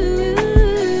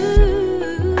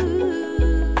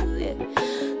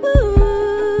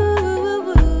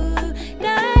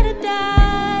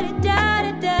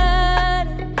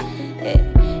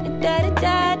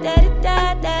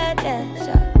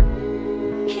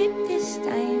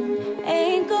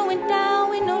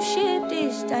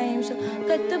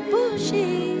 Cut the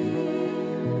bullshit.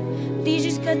 Please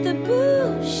just cut the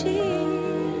bullshit.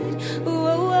 Whoa,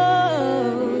 whoa,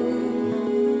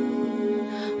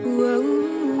 whoa.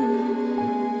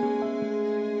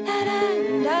 Da da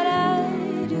da da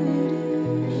do do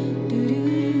do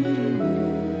do.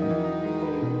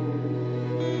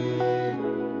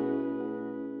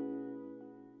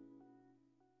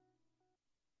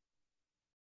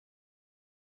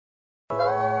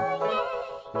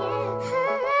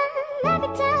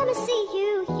 Every time I see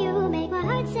you, you make my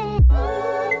heart say,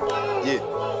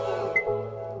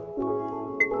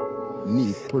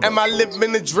 Am I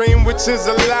living a dream which is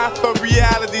a lie for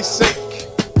reality's sake?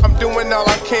 I'm doing all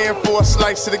I can for a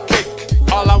slice of the cake.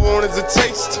 All I want is a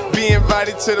taste. Be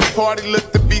invited to the party,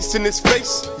 look the beast in his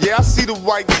face. Yeah, I see the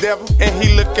white devil, and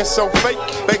he looking so fake.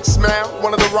 Fake smile,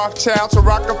 one of the Rothschilds or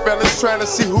Rockefellers, trying to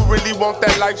see who really want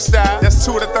that lifestyle. That's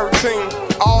 2 of the 13.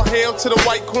 All hail to the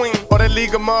white queen, or the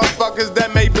league of motherfuckers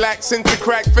that made blacks into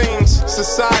crack fiends.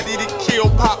 Society that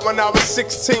killed Pop when I was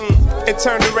 16, and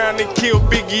turned around and killed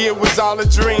Biggie, it was all a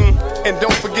dream. And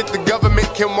don't forget the government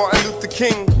killed Martin Luther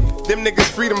King. Them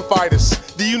niggas freedom fighters.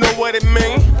 Do you know what it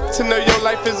mean? To know your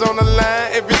life is on the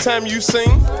line every time you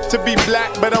sing. To be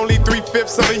black, but only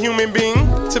 3/5 of a human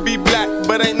being. To be black,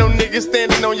 but ain't no nigga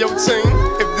standing on your team.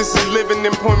 If this is living,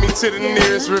 then point me to the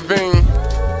nearest ravine.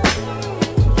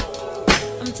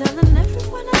 I'm telling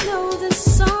everyone I know this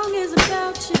song is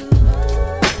about you.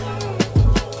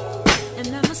 And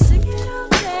I'ma sing it all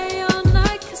day, all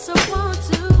night, 'cause I want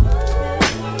to.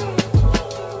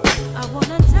 I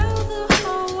wanna tell the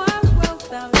whole wide world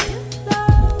about your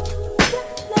love, your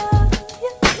love,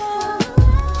 your love.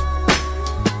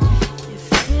 It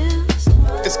feels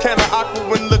It's kinda awkward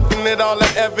when looking at all the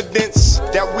evidence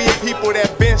that we are people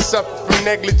that been suffering from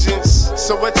negligence.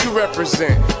 So what you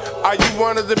represent? Are you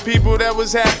one of the people that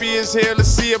was happy as hell to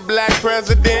see a black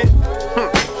president?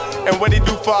 And what he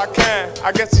do for our kind?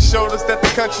 I guess he showed us that the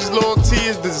country's loyalty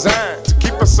is designed to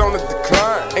keep us on the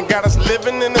decline and got us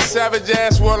living in a savage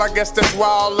ass world. I guess that's why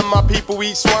all of my people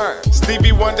eat swine.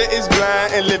 Stevie Wonder is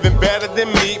blind and living better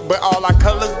than me, but all our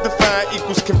colors define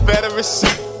equals Confederacy.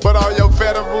 But all your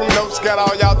federal notes got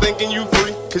all y'all thinking you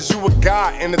free, 'cause you a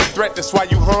god and a threat, that's why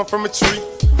you hung from a tree.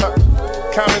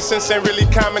 Common sense ain't really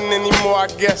common anymore, I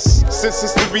guess, since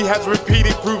history has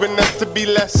repeated, proving us to be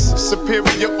less.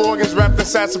 Superior organs wrapped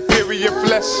inside superior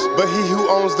flesh, but he who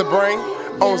owns the brain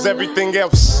owns everything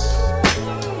else.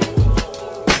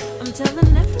 I'm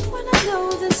telling everyone I know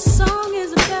this song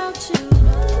is about you.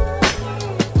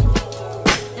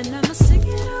 And I'ma sing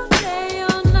it all day,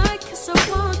 all night, 'cause I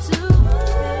want to.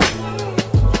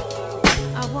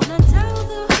 I wanna tell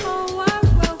the whole wide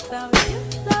world about your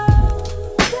love,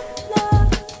 your love,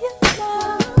 your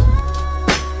love.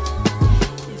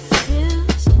 It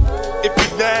feels If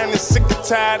you're dying and sick and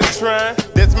tired of trying,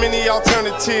 there's many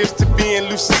alternatives to being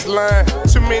Lucius Line.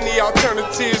 Too many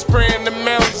alternatives praying to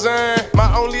Mount Zion.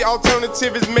 My only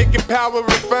alternative is making power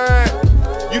refined.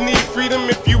 You need freedom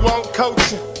if you want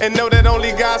culture, and know that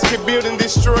only gods can build and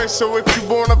destroy. So if you're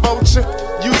born a vulture,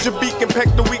 use your beak and peck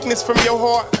the weakness from your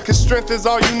heart, 'cause strength is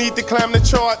all you need to climb the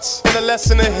charts. And a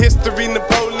lesson of history,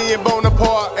 Napoleon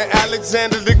Bonaparte and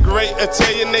Alexander the Great will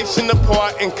tear your nation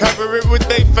apart and cover it with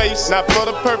their face, not for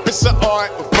the purpose of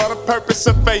art, but for the purpose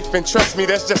of faith. And trust me,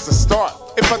 that's just a start.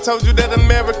 If I told you that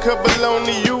America belonged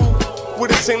to you,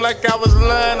 would it seem like I was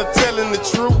lying or telling the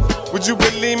truth? Would you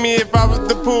believe me if I was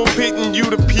the pulpit and you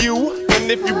the pew? And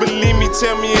if you believe me,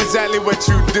 tell me exactly what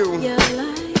you do. your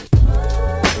life.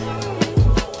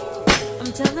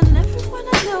 I'm telling everyone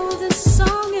I know this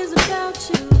song is about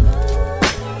you.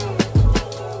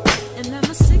 And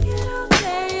I'ma sing it all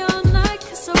day, all night,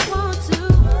 'cause I want to.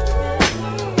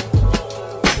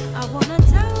 I wanna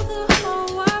tell the whole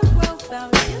wide world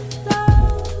about your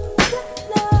love, your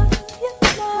love, your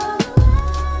love.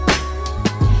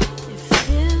 It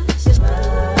feels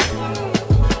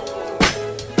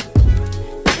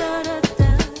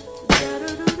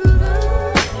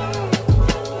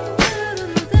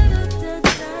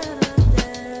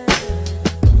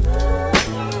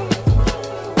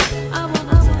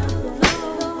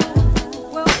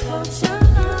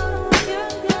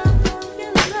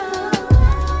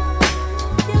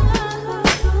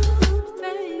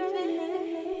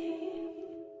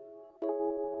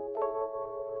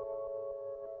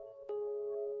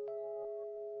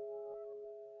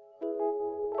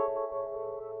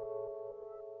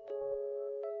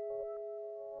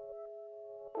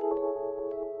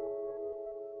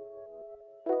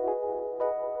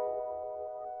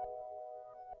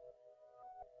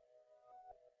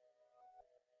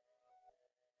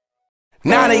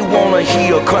Now they wanna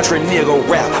hear a country nigga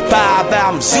rap. 5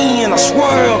 albums in, I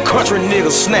swear a country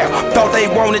nigga snap. Thought they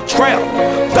wanted trap,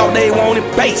 thought they wanted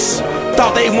bass,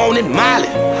 thought they wanted Miley,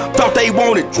 thought they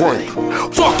wanted drink.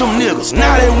 Fuck them niggas,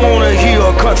 now they wanna hear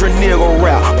a country nigga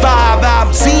rap. 5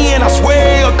 albums in, I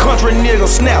swear a country nigga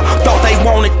snap. Thought they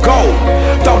wanted gold,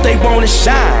 thought they wanted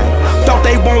shine, thought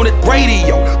they wanted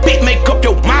radio. Bitch, make up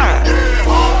your mind.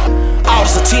 All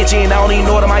this attention, I don't even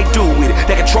know what I might do with it.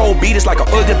 That control beat is like an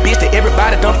ugly bitch that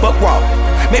everybody done fuck wrong.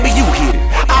 Maybe you hit it.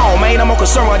 Oh man, I'm more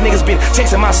concerned with niggas been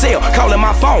texting my cell, calling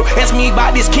my phone, asking me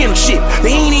about this Kendall shit.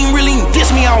 They ain't even really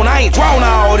diss me on, I ain't drawn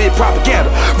all this propaganda.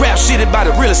 Rap shit about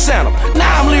it really sound them.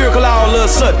 Now I'm lyrical all of a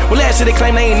sudden. Well, last year they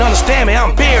claim they ain't understand me,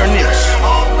 I'm bare niggas.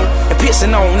 And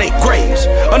pissing on they graves.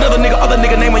 Other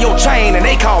nigga name on your chain and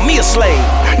they call me a slave.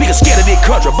 Niggas scared of this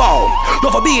country ball.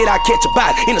 Lord forbid I catch a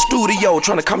bite in the studio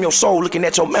trying to calm your soul looking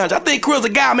at your manager. I think Chris a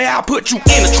guy, man, I'll put you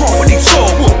in the trunk with these soul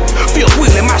whoop. Feel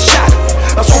wheeling my shot.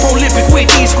 I'm so prolific with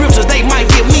these scriptures, they might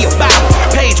give me a Bible.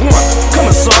 Page 1,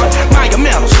 coming son, mind your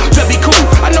manners, just be cool.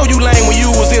 I know you lame when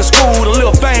you was in school, the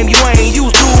little fame you ain't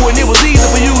used to, and it was easy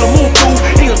for you to move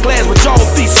through English class with your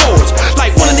 3 swords.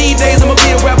 Like one of these days I'ma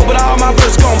be a rapper, but I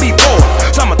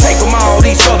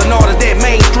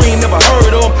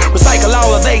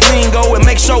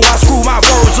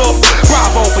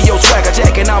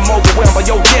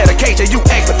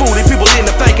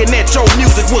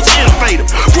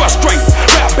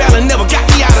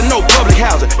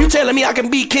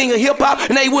king of hip hop,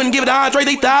 and they wouldn't give it to Andre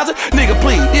 3000. Nigga,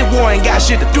 please, this war ain't got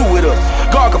shit to do with us.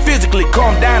 God could physically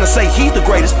calm down and say he's the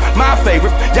greatest, my favorite.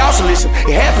 Y'all should listen,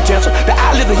 it had potential. The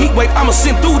outlive the heat wave, I'ma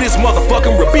send through this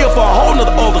motherfucking rebuild for a whole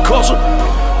nother older culture.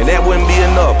 And that wouldn't be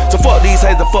enough. So fuck these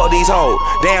haters and fuck these hoes.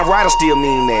 Damn right I still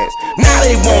mean that. Now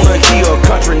they wanna hear a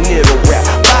country nigga rap.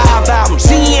 5 albums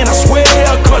in, I swear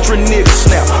a country nigga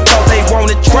snap. Thought they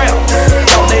wanted trap,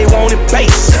 thought they wanted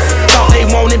bass, thought they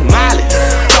wanted mileage,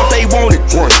 thought they wanted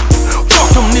drink.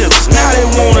 Fuck them niggas, now they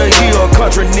wanna hear a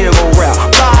country nigga rap.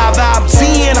 5 albums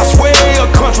in, I swear a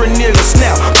country nigga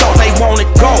snap. Thought they wanted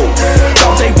gold,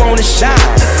 thought they wanted shine,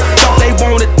 thought they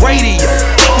wanted radio.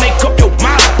 Make up your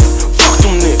mind.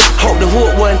 Hope the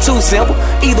hood wasn't too simple.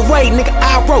 Either way, nigga,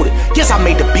 I wrote it. Yes, I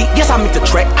made the beat. Yes, I made the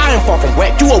track. I ain't far from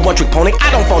whack. You a one-trick pony. I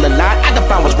don't fall in line. I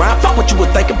define what's rhyme. Fuck what you were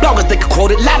thinking. Bloggers, they could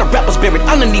quote it. Lot of rappers buried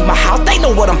underneath my house. They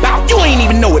know what I'm about. You ain't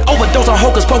even know it. Overdose on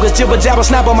hocus pocus, jibber jabber,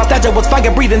 snapper. My statue was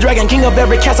fire breathing dragon, king of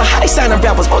every castle. How they signing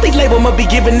rappers? Both these labels must be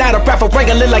giving out a rap for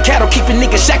breaking lit like cattle, keeping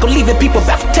niggas shackled, leaving people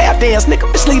back for tap dance, nigga.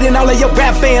 Misleading all of your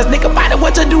rap fans, nigga. Find out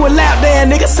what you do a lap dance,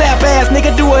 nigga. Sap ass,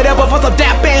 nigga. Do whatever for some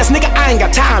dap ass, nigga. I ain't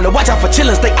got time to watch out for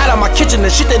chillin'. Stay out of my kitchen. The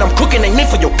shit that I'm cooking ain't meant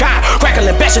for your kind.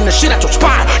 Crackling, bashing the shit out your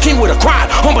spine. King with a grind,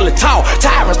 humble and tall.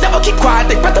 Tyrants never keep quiet,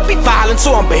 they better be violent,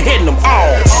 so I'm beheading them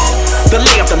all. The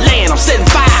lay of the land, I'm setting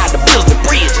fire to build the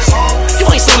bridges. You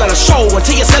ain't sold out a show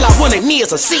until you sell out one that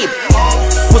nears a city.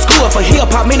 What's good for hip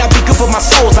hop may not be good for my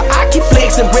soul, so I keep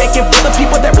flexing, breaking for the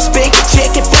people that respect and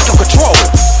check and fuck control.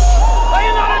 Are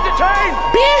you not entertained,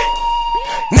 bitch?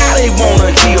 Now they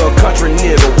wanna hear a country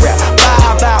nigga rap.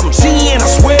 5 albums in, I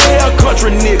swear a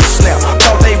country nigga snap.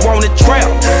 Thought they wanted trap,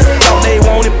 thought they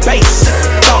wanted bass,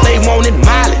 thought they wanted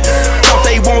mileage, thought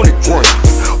they wanted drink.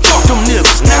 Fuck them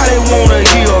niggas, now they wanna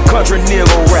hear a country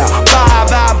nigga rap.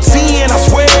 5 albums in, I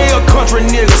swear a country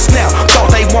nigga snap.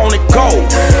 Thought they wanted gold,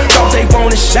 thought they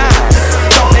wanted shine,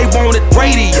 thought they wanted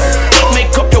radio.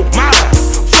 Make up your mind.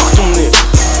 Fuck them niggas.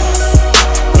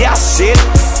 Yeah, I said it.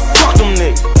 Fuck them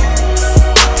niggas.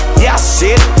 Yeah, I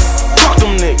said it. Fuck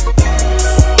them niggas.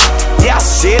 Yeah, I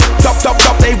said it.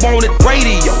 Thought they wanted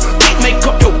radio. Make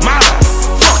up your mind.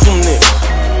 Fuck them niggas.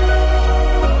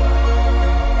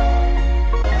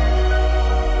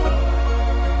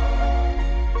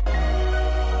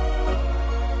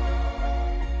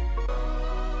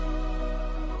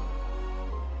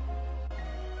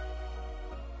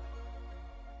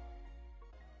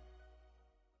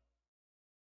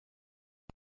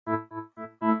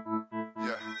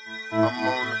 I'm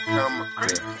on the come up,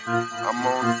 creeping. I'm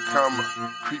on the come up,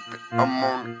 creeping. I'm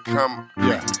on the come up,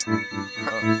 yeah.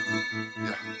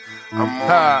 I'm on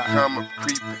the come up,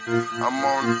 creeping. I'm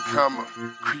on the come up,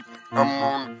 creeping. I'm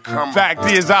on the come up. Fact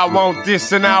is, I want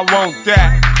this and I want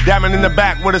that. Diamond in the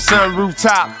back with a sunroof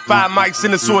top. 5 mics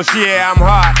in the source, yeah, I'm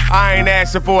hot. I ain't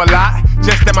asking for a lot.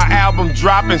 Just that my album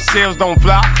drop and sales don't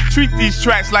flop. Treat these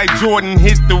tracks like Jordan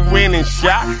hit the winning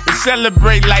shot. And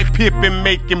celebrate like Pippen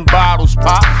making bottles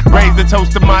pop. Raise the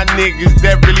toast to my niggas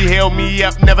that really held me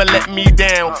up, never let me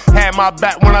down. Had my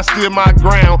back when I stood my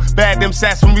ground. Bad them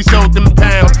sats when we sold them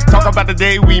pounds. Talk about the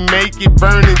day we make it,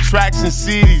 burning tracks in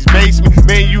cities, basement.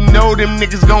 Man, you know them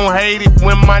niggas gon' hate it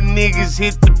when my niggas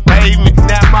hit the pavement.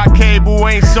 Now my cable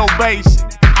ain't so basic.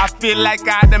 I feel like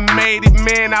I done made it,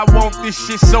 man. I want this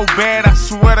shit so bad, I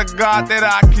swear to God that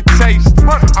I can taste it.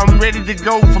 I'm ready to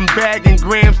go from bagging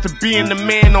grams to being the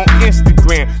man on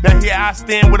Instagram. Now here I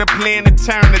stand with a plan to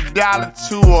turn $1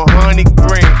 to 100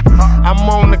 grand. I'm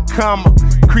on the come up,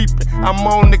 creeping. I'm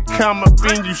on the come up,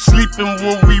 and you sleeping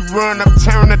when we run up.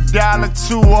 Turn $1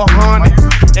 to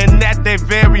 100, and at that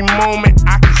very moment,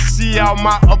 I can see all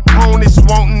my opponents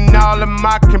wanting all of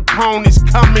my components.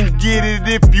 Come and get it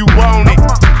if you want it.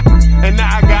 And now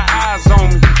I got eyes on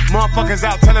me. Motherfuckers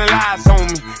out telling lies on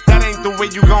me. That ain't the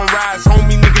way you gon' rise,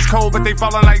 homie. Niggas cold, but they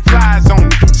falling like flies on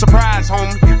me. Surprise,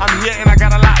 homie. I'm here and I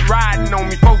got a lot riding on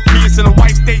me. 4 kids and a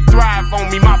wife, they thrive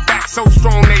on me. My back so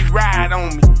strong, they ride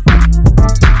on me.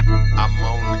 I'm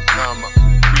on the come up,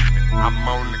 creeping. I'm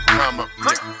on the come up,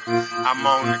 yeah. I'm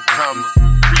on the come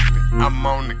up, creeping. I'm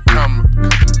on the come up,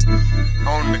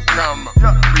 on the come up,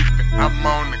 creeping. I'm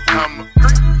on the come up,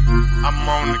 I'm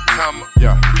on the come up,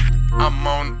 yeah. I'm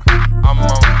on.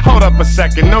 Hold up a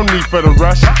second, no need for the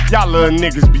rush. Y'all little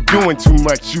niggas be doing too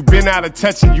much. You been out of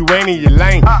touch and you ain't in your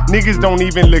lane. Niggas don't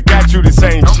even look at you the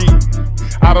same. Cheat.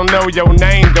 I don't know your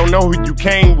name, don't know who you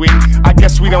came with. I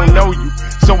guess we don't know you.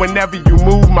 So whenever you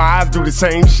move, my eyes do the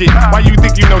same shit. Why you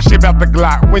think you know shit about the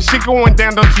Glock? When shit going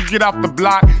down, don't you get off the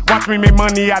block. Watch me make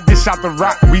money, I dish out the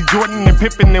rock. We Jordan and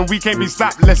Pippin and we can't be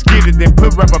stopped. Let's get it, then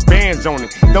put rubber bands on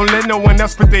it. Don't let no one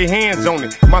else put their hands on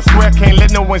it. My square can't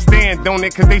let no one stand on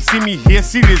it. Cause they see me here,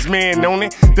 see this man on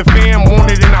it. The fam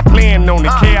want it and I plan on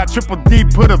it. K-I-triple-D,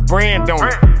 put a brand on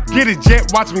it. Get a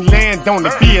jet, watch me land on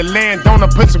it. Be a landowner,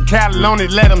 put some cattle on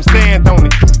it, let them stand on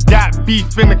it. Got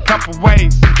beef in a couple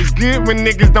ways. It's good when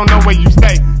niggas don't know where you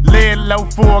stay. Lay it low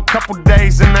for a couple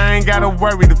days and I ain't gotta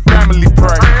worry, the family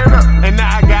pray. And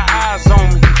now I got eyes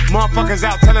on me. Motherfuckers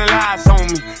out telling lies on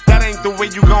me. That ain't the way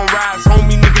you gon' rise,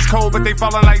 homie. Niggas cold but they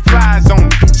falling like flies on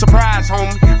me. Surprise,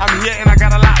 homie. I'm here and I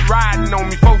got a lot riding on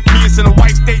me. 4 kids and a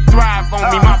wife, they thrive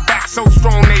on me. My back so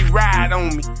strong they ride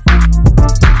on me.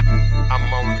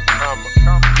 I'm on the come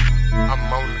up.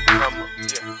 I'm on the come up.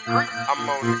 Yeah. I'm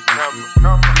on the come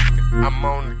up. I'm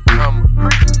on the come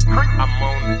up. I'm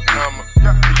on the come up.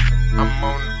 I'm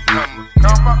on the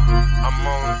come up. I'm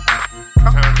on the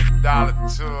turn the dollar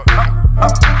to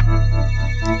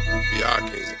We are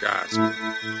kings and gods, man.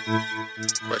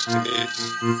 Question is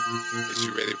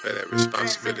you ready for that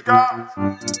responsibility? That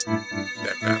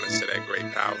balance of that great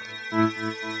power.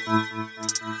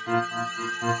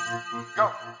 Go.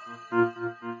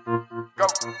 Go.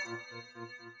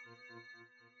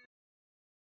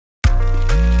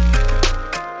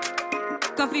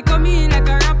 Coffee coming like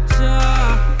a rapture.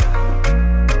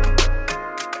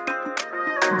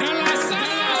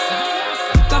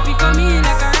 Coffee coming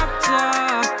like a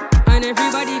rapture. And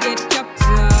everybody get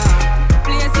captured.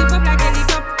 Play a sip up like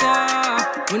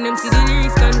helicopter. When them see the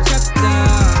lyrics constructor.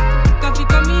 Coffee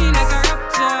coming like a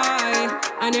rapture.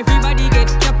 And everybody get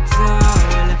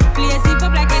captured. Play a sip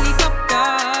up like helicopter.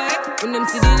 When them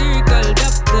see the lyrical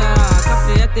doctor.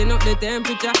 Coffee hotting up the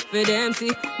temperature for them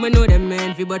see. Me know them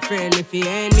envy but friendly fi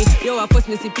enemy. Yo, I first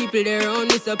me see people there around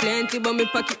me so plenty. But me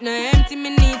pocket no empty, me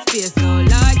need space. So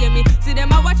Lord, yeah me see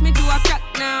them a watch me to a crack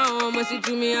now. Must see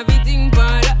to me everything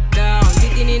burn lockdown.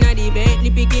 Sitting in a the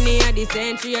Bentley, picking in a the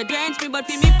century. A drench me but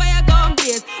fi me fire gun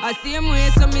blaze. I same way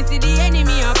so me see the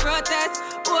enemy a protest.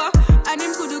 Oh, and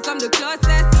him could do come the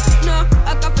closest. No,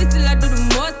 I can feel still I do the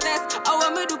mostest. I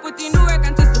want me to put in the work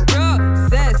and trust the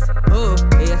process. Oh,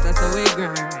 yes that's how we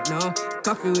grind right now.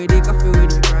 Coffee with the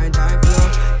grind time flow.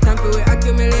 Time for we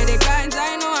accumulate the kinds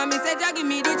I know. And me say, give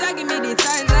me the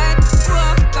signs like,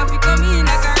 whoa, coffee come in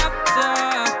like a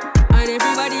rapture. And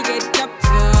everybody get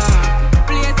captured.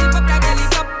 Play a sip up like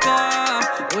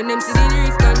helicopter. When them see the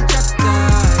lyrics constructor.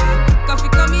 Coffee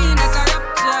come in like a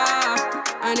rapture.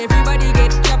 And everybody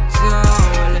get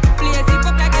captured. Play a sip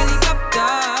up like helicopter.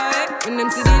 When them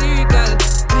see the lyrical.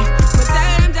 But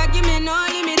tell them, give me no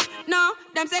limit. No,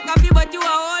 them say coffee but you a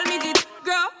whole midget.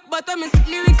 Girl, but on my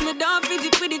lyrics, me don't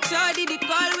fidget with it. Shorty, the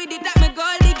call with it, that me go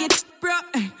dig it. Bro,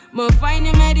 mo find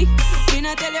him ready. Me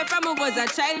not tell you from I was a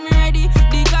child, me ready.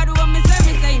 The God who want me serve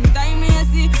me, same time me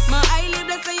see. My eyelid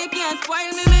bless so you can't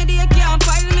spoil me, ready. You can't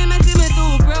pile me, messy me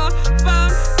too, bro.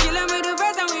 Found, kill him with the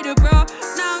verse and with the bro.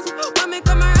 Now, when me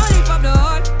come around, if up the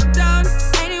whole town.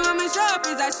 Anyone me show up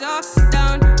is a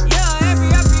shutdown. Yo, every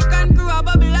African crew a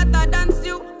bubble at a dance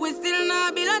you. We still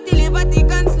not be until he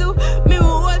Vatican slew. Me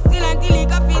will hold still until he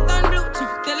coffee done blue.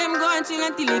 Tell him go and chill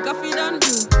until he coffee done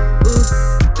blue.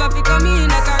 Coffee come in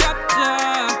like a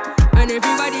rapture. And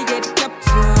everybody get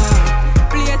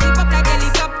captured. Play a sip up like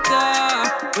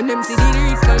helicopter. When them see the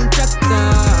lyrics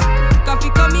constructor. Coffee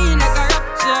come in like a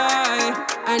rapture.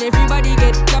 And everybody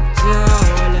get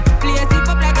captured. Play a sip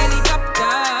up like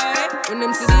helicopter. When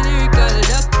them see the lyrical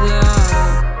doctor.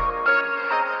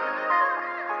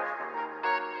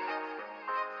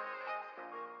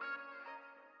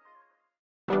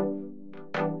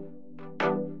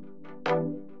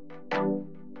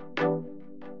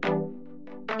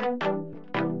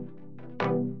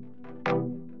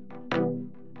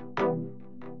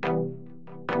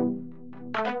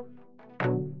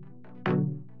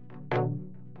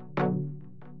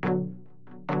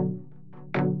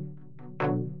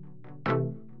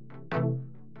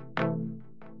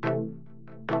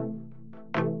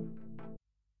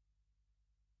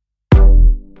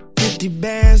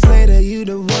 $50 later, you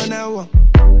the one I want.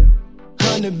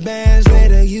 100 bands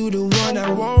later, you the one I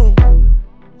want.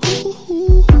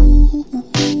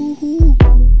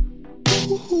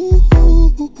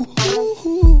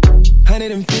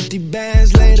 150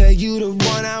 bands later, you the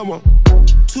one I want.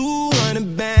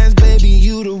 200 bands, baby,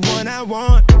 you the one I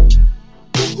want.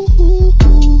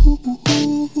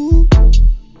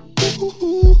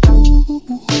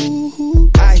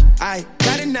 I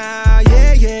got it now,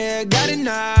 yeah, got it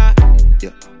now.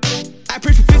 Yeah. I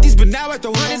prayed for 50s, but now I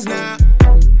throw hundreds now.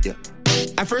 Yeah.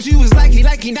 At first you was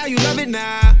likey, now you love it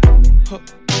now.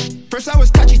 First I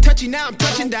was touchy, now I'm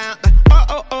touching down.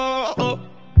 Oh.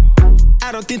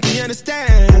 I don't think they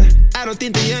understand. I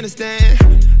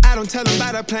don't tell them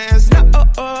about our plans. No,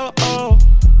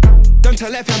 Don't tell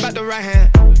left hand about the right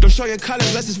hand. Don't show your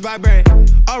colors, let's just vibrate.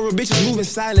 All real bitches moving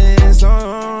silence.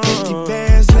 50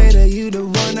 bands later, you the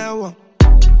one I want.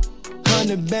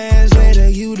 100 bands later,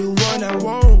 you the one I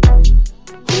want.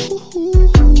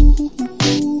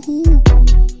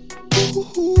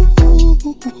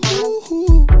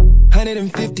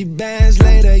 150 bands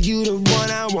later, you the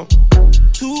one I want.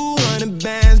 200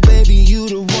 bands, baby, you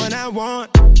the one I want.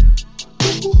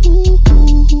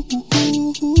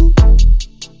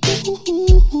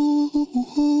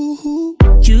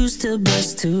 Used to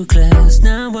bus to class,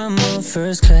 now I'm on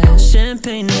first class.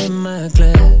 Champagne in my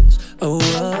glass.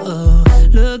 Oh.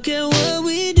 Look at what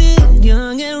we did,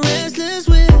 young and restless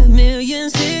with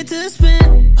millions here to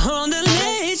spend. On the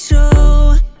late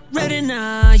show, ready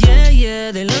now,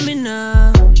 yeah, they love me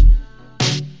now.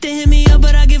 They hit me up,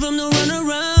 but I give them no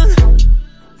runaround.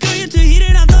 Girl, you're too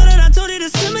heated, I thought that I told you to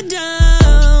simmer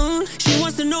down. She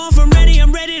wants to know if I'm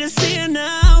ready to see her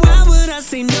now. Why would I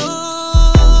say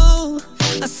no?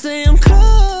 I say I'm close,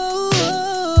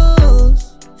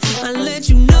 I let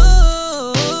you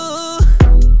know.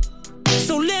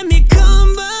 So let me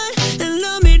come by and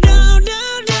love me down.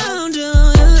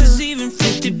 'Cause even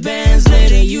 50 bands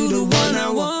later, you the one I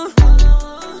want.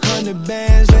 100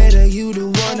 bands later, you the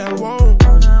one I want.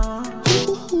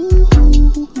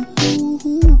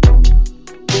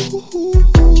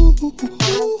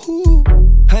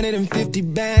 150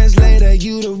 bands later,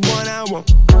 you the one I want.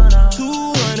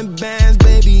 200 bands,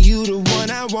 baby, you the one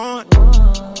I want.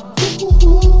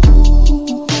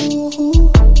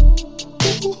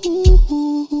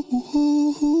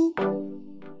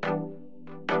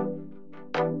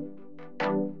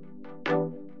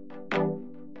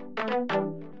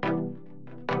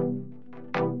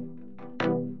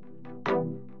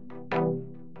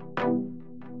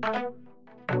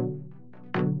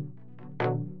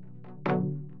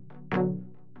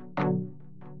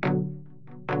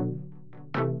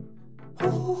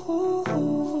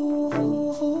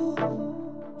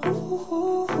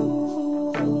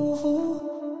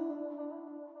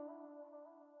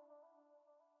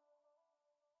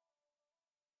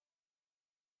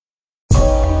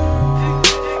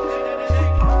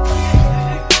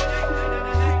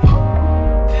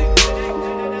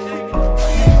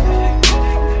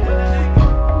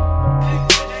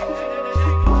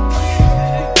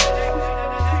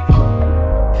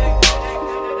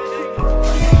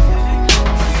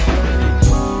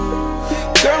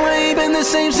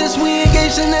 Same since we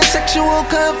engaged in that sexual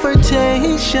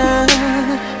confrontation.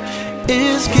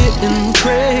 It's getting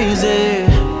crazy.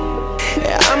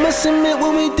 I must admit,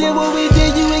 when we did what we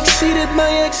did, you exceeded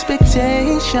my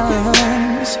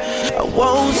expectations. I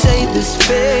won't say this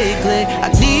vaguely. I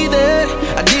need it.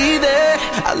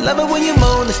 I love it when you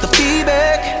moan, it's the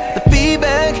feedback,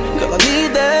 girl, I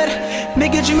need that.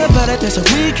 Make a dream about it, there's a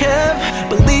recap.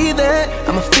 Believe that,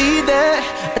 I'ma feed that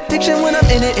addiction when I'm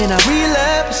in it and I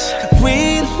relapse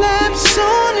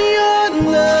on your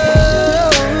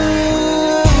love.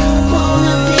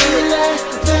 Wanna be your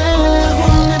lover,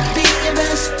 wanna be your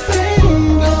best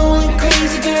friend. Going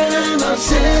crazy, girl, I'm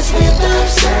obsessed with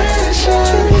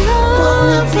obsession.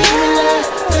 Wanna be your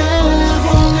lover,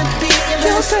 wanna be your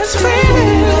best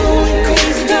friend. Going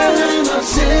crazy, girl, I'm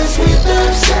obsessed with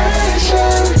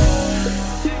obsession.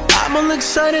 I'm all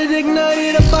excited,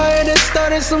 ignited a fire that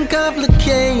started some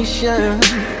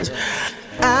complications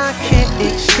I can't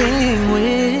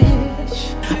extinguish.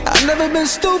 I've never been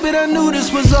stupid, I knew this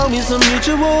was always a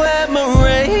mutual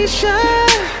admiration.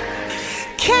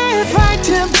 Can't fight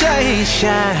temptation.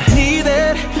 I need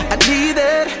it.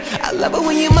 I love it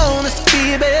when you moan, it's the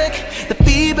feedback,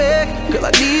 girl,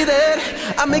 I need it.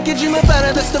 I make you dream about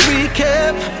it, that's the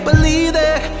recap. Believe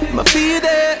that, I'ma feed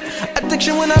that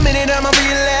addiction when I'm in it, I'ma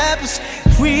relapse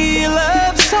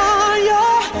on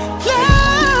your love.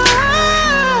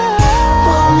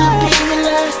 Wanna be your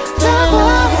lover,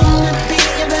 wanna be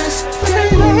your best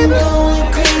friend. Going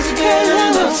crazy, girl,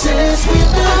 I'm obsessed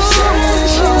with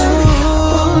obsession.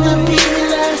 Wanna be your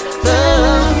lover,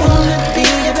 wanna be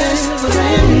your best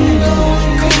friend.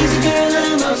 Going crazy, girl,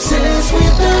 I'm obsessed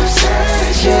with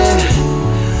obsession.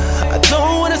 I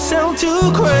don't wanna sound too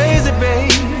crazy,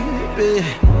 baby,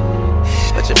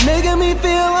 but you're making me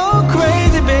feel all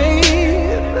crazy, babe.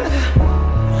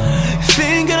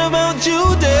 Thinking about you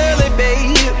daily,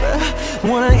 babe.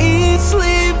 Wanna eat,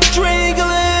 sleep, drink,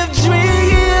 live, dream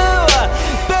you,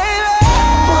 baby.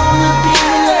 Wanna be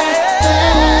your lover,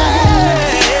 wanna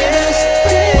be your best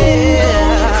friend.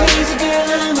 Going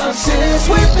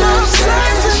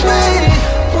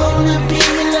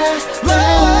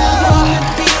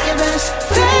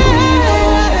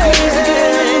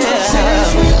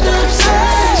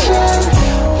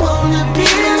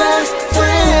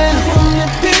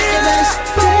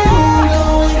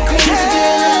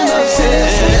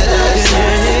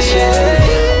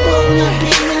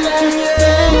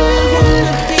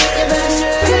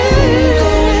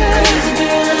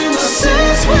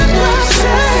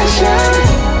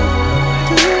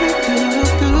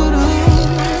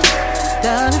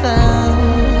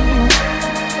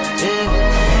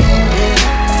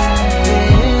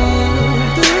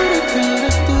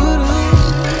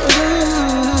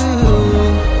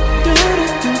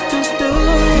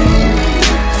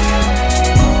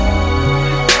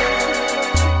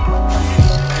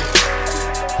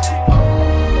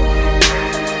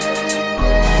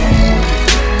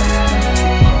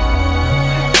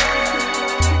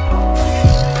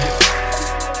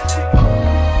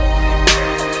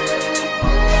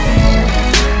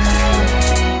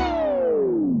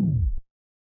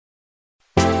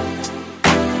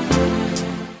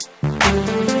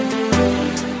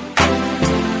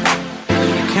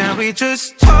we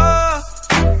just talk?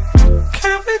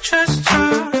 Can we just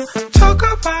talk? Talk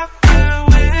about where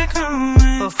we're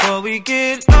going before we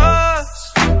get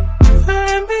lost.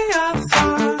 Let me our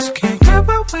thoughts. Can't get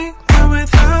what we want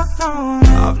without knowing.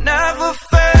 I've never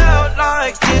felt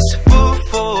like this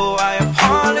before. I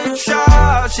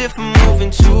apologize if I'm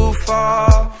moving too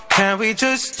far. Can we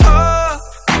just talk?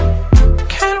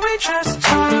 Can we just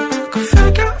talk?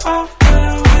 Figure out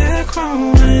where we're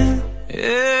growing.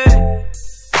 Yeah.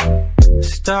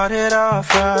 Started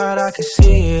off right, I can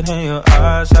see it in your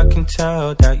eyes. I can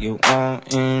tell that you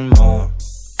wanting more.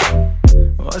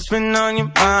 What's been on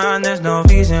your mind? There's no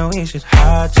reason we should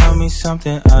hide. Tell me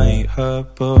something I ain't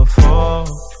heard before.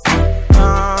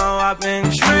 Oh, I've been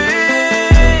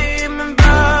dreaming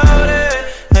about it,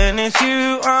 and it's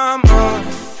you I'm on.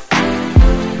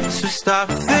 So stop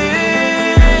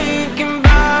thinking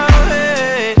about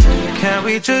it. Can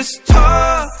we just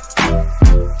talk?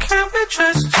 Can we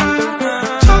just talk?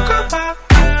 Talk about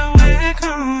where we're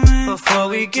going before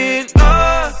we get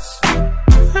lost.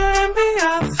 Let me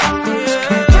our thoughts.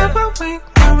 Can't get what we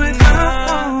want without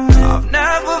knowing. I've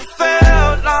never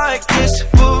felt like this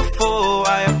before.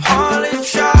 I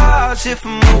apologize if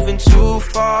I'm moving too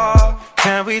far.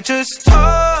 Can we just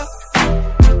talk?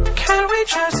 Can we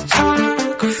just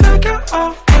talk? Figure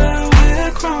out where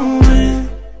we're growing.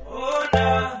 Oh,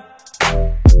 nah.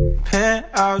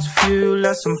 Penthouse view,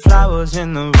 left some flowers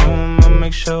in the room. I'll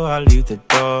make sure I leave the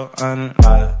door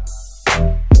unlocked.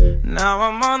 Now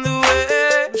I'm on the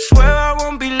way, swear I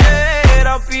won't be late.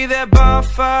 I'll be there by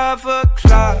 5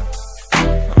 o'clock.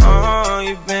 Oh,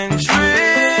 you've been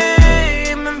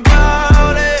dreaming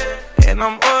about it, and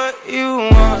I'm what you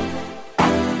want.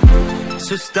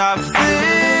 So stop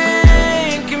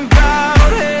thinking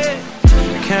about it.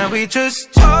 Can we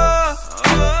just talk?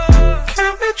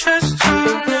 Can we just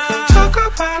talk? Talk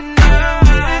about where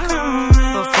we're going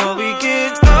before we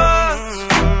get lost.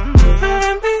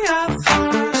 Let me our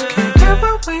thoughts. Can't get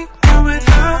what we want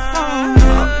without knowing.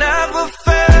 I've never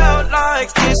felt like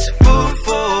this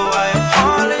before. I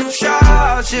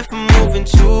apologize if I'm moving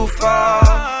too far.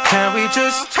 Can we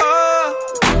just talk?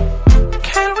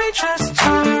 Can we just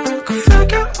talk?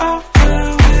 Figure out where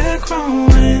we're growing.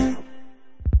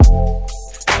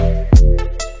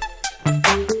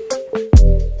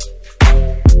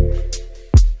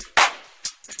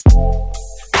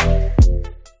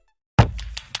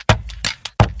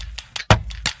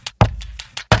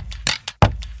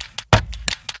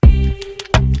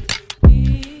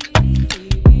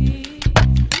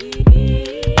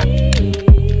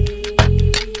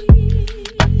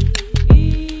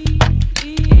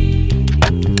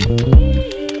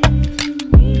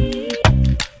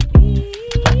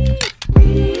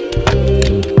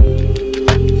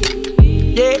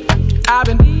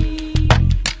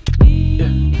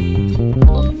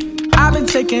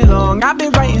 I've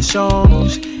been writing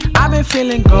songs, I've been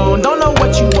feeling gone, don't know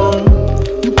what you want.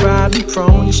 You probably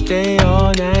prone to stay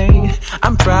all night,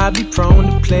 I'm probably prone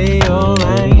to play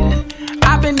alright.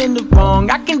 I've been in the wrong,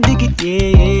 I can dig it,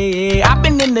 yeah. I've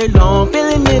been in there long,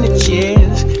 feeling in the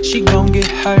chairs. She gon' get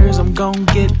hers, I'm gon'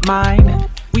 get mine.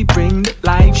 We bring the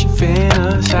life, she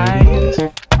fantasize.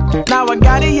 Now I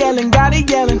got it yelling, got it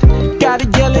yelling, got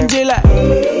it yelling till like,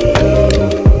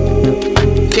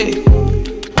 yeah.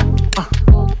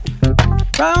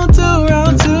 Round two,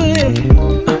 yeah.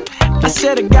 I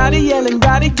said I got it yelling,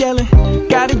 got it yelling,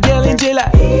 got it yelling till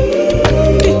I,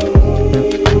 yeah.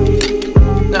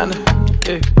 Nah,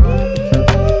 yeah.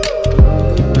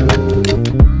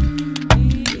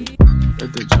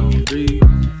 Let the John breathe.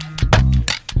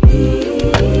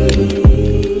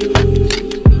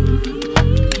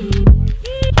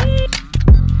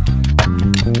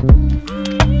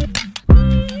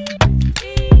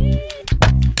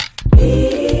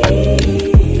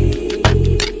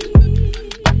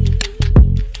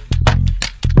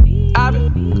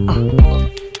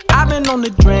 On the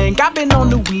drink, I've been on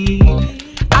the weed,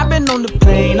 I've been on the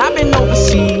plane, I've been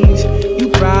overseas. You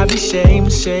probably say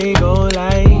old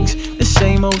likes the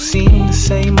same old scene, the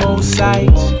same old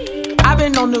sights. I've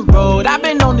been on the road, I've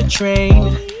been on the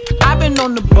train, I've been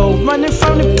on the boat, running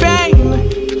from the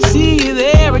pain. See you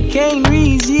there, I can't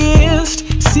resist.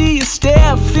 See you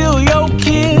stare, feel your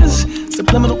kiss.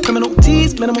 Subliminal, criminal,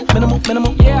 tease, minimal,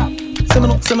 yeah.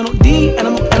 Seminal, D,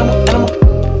 animal.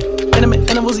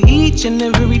 Animals each and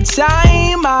every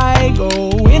time I go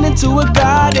into a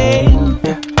garden.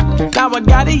 Yeah. Now I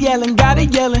got it yelling till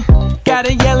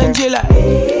I,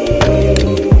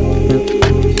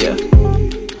 yeah.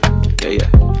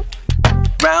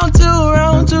 Round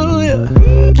two, yeah.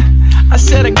 I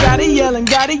said I got it yelling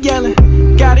till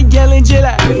I,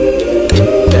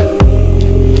 yeah.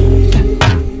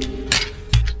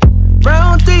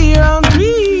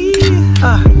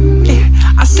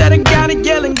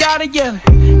 yelling,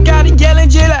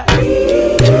 just like.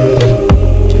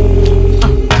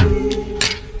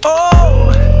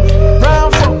 Oh,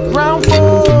 round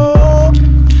four.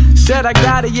 Said I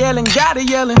got it yelling, just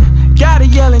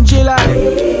like.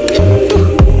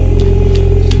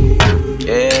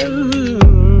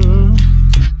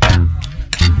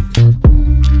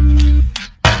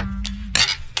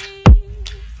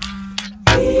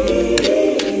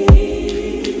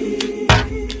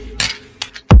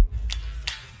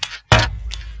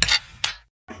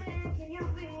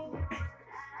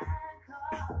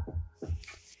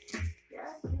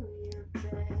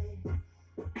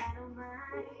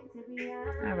 Yeah.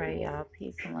 All right, y'all.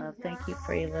 Peace and love. Thank you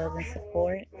for your love and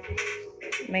support.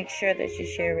 Make sure that you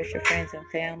share with your friends and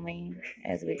family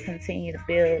as we continue to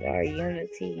build our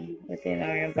unity within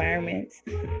our environments,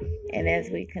 and as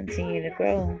we continue to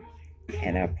grow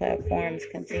and our platforms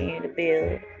continue to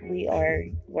build. We are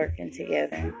working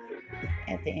together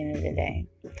at the end of the day.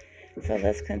 So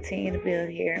let's continue to build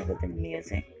here with the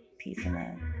music. Peace and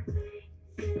love.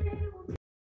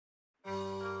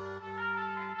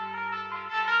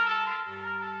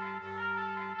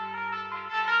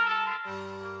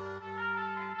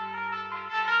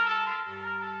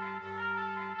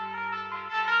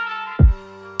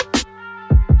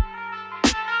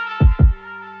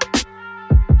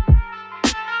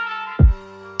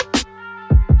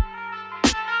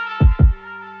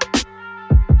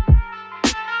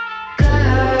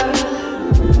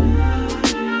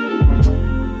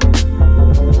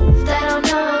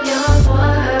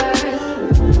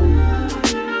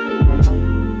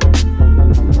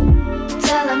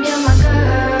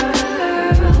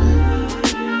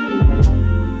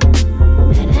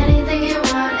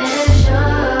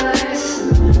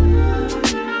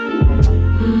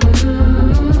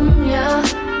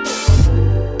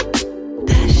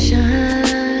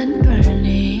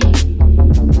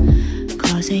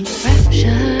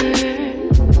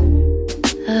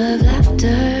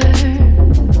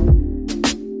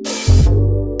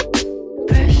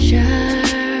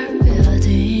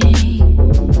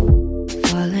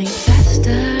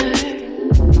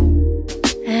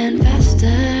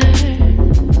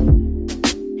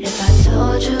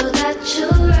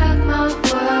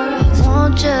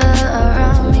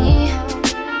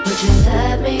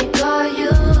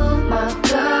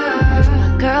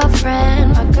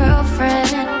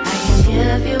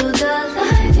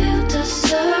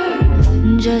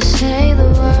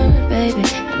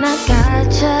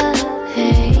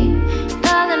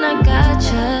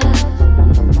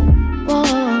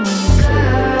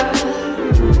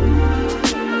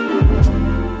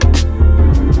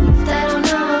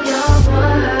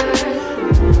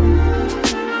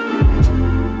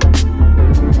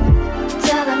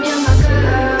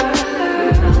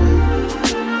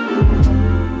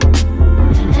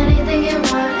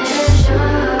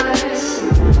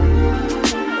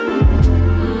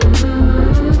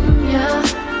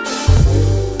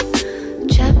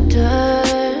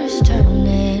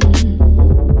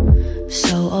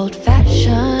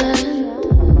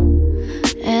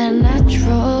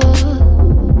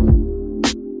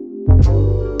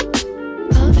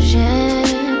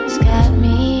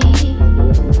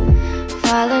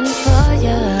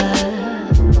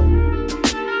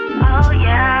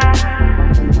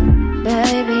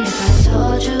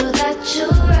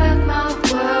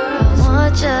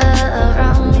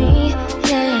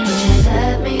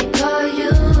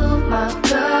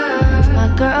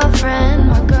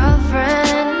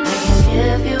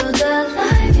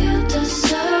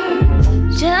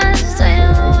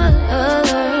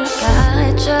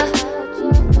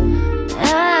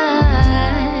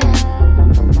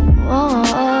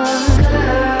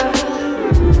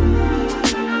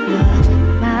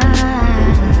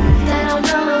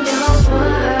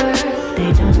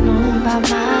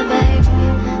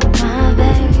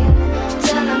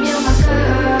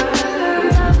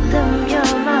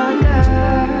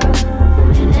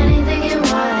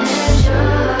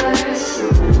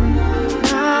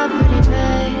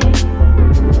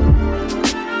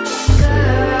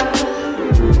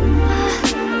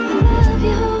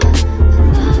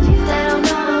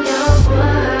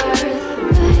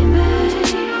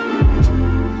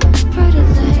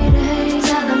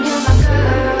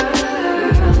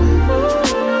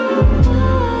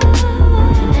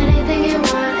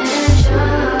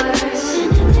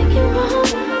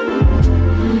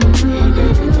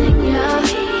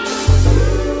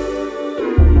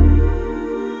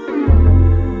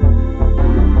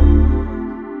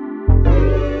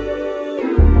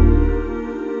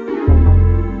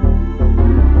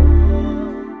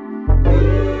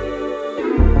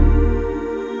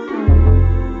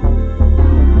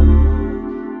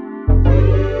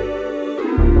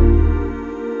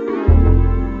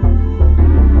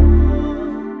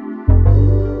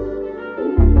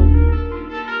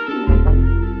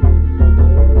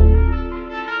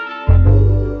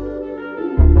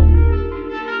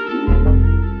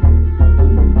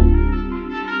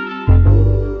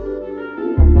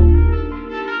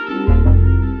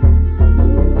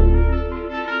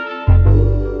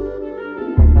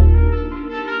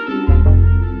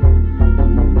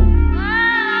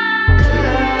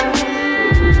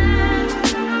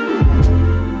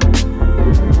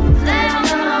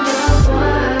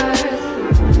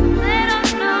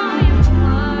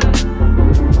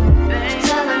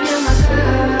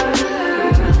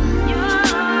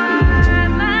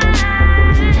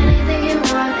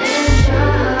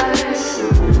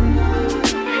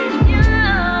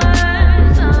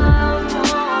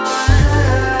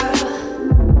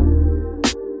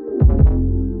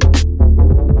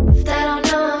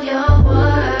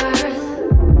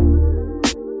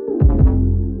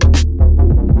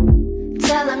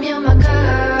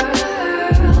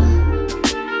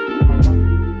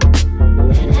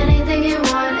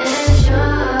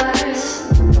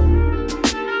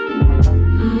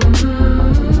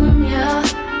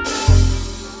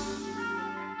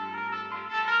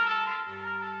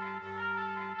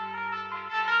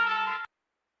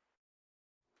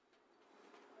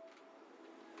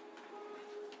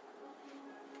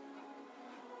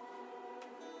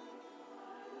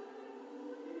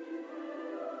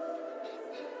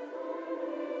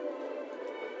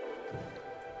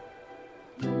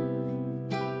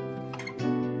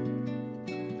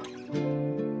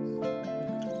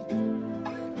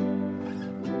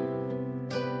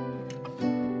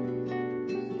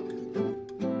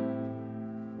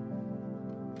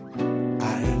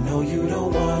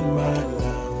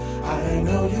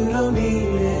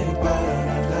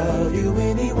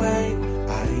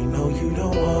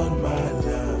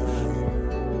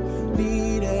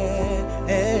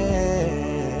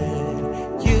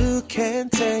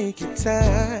 take your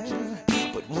time.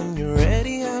 But when you're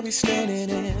ready, I'll be standing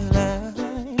in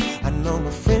line. I know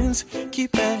my friends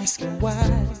keep asking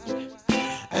why.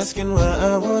 Asking why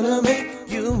I wanna make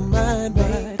you mine,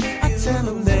 but I tell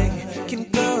them they can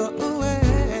go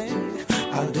away.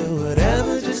 I'll do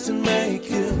whatever just to make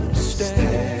you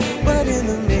stay. But in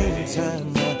the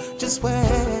meantime, I'll just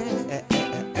wait.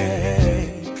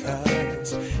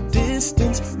 'Cause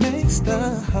distance makes the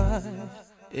heart.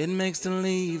 It makes the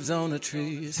leaves on the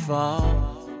trees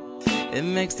fall. It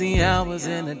makes the hours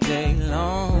in a day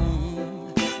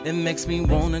long. It makes me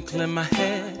wanna clear my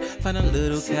head, find a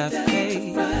little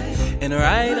cafe, and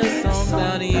write a song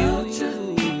about you.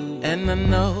 And I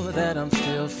know that I'm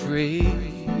still free,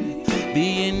 be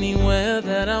anywhere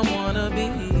that I wanna be.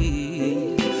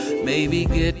 Maybe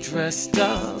get dressed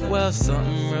up, wear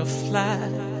something real fly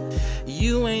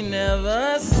you ain't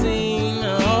never seen.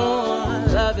 Oh,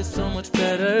 love is so much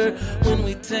better when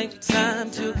we take time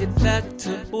to get back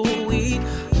to who we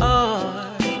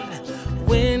are.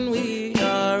 When we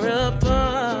are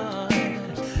apart,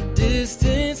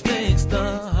 distance makes the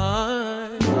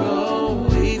heart grow.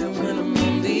 Even when I'm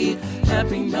lonely,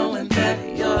 happy knowing that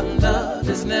your love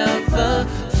is never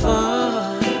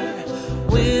far.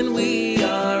 When we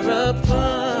are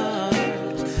apart,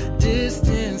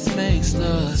 distance makes the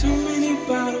heart. Too many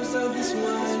bottles of this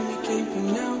wine we can't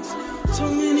pronounce.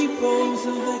 Too many bowls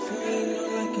of that green, no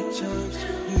lucky charms.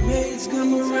 And maids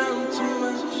come around too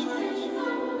much.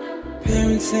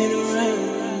 Parents ain't around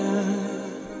enough.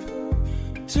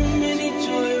 Too many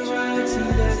joy rides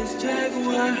and daddy's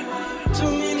Jaguar.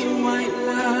 Too many white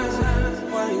lies and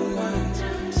white lines.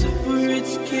 Super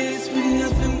rich kids with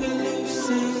nothing but loose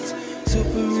ends.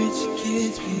 Super rich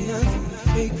kids with nothing but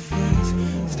fake friends.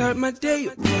 Start my day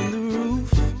up on the roof.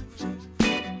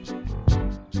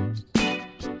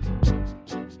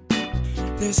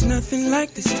 There's nothing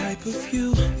like this type of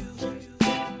view.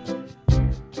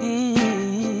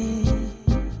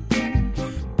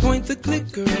 Point the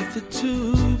clicker at the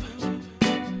tube.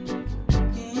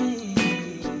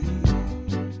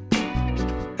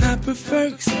 I prefer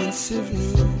expensive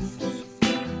news.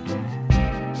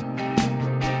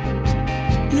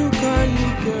 New car,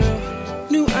 new girl,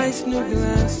 new ice, new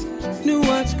glass, new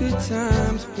watch, good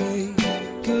times, babe,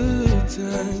 good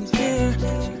times, yeah.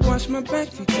 She washed my back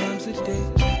 3 times a day.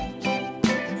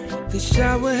 The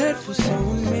shower head feels so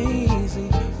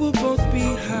amazing. We'll both be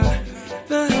high.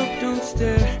 The help don't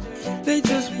stare. They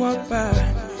just walk by.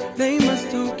 They must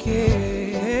don't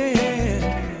care.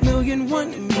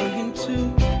 1,000,001 and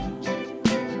 1,000,002.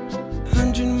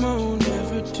 100 more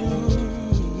never do.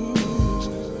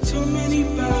 Too many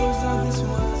bottles of this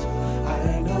wine.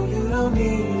 I know you don't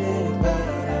need it, but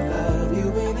I love you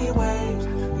anyway.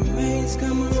 The maids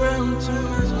come around too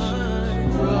much.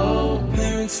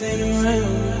 Parents ain't around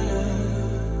enough.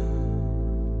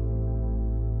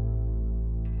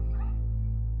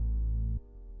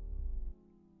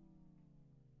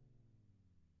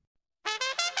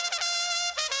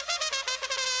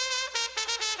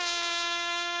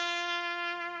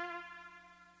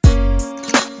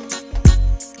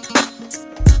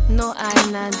 No hay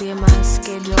nadie más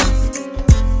que yo.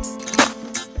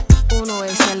 Uno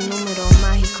es el número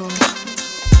mágico.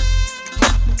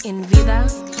 En vida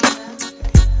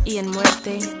y en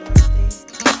muerte,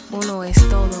 uno es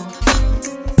todo.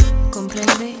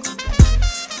 ¿Comprende?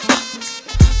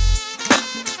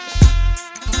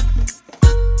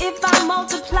 If I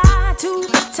multiply 2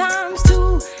 times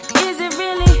 2, is it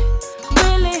really,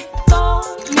 really for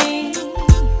me?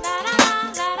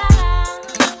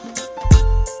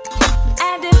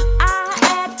 And if I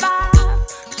add 5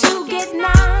 to get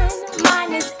 9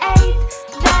 minus 8,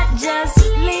 that just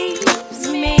leaves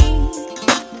me.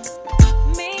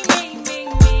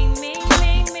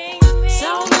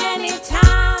 So many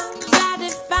times I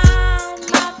define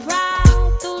my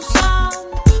pride through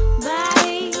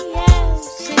somebody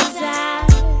else's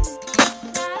eyes.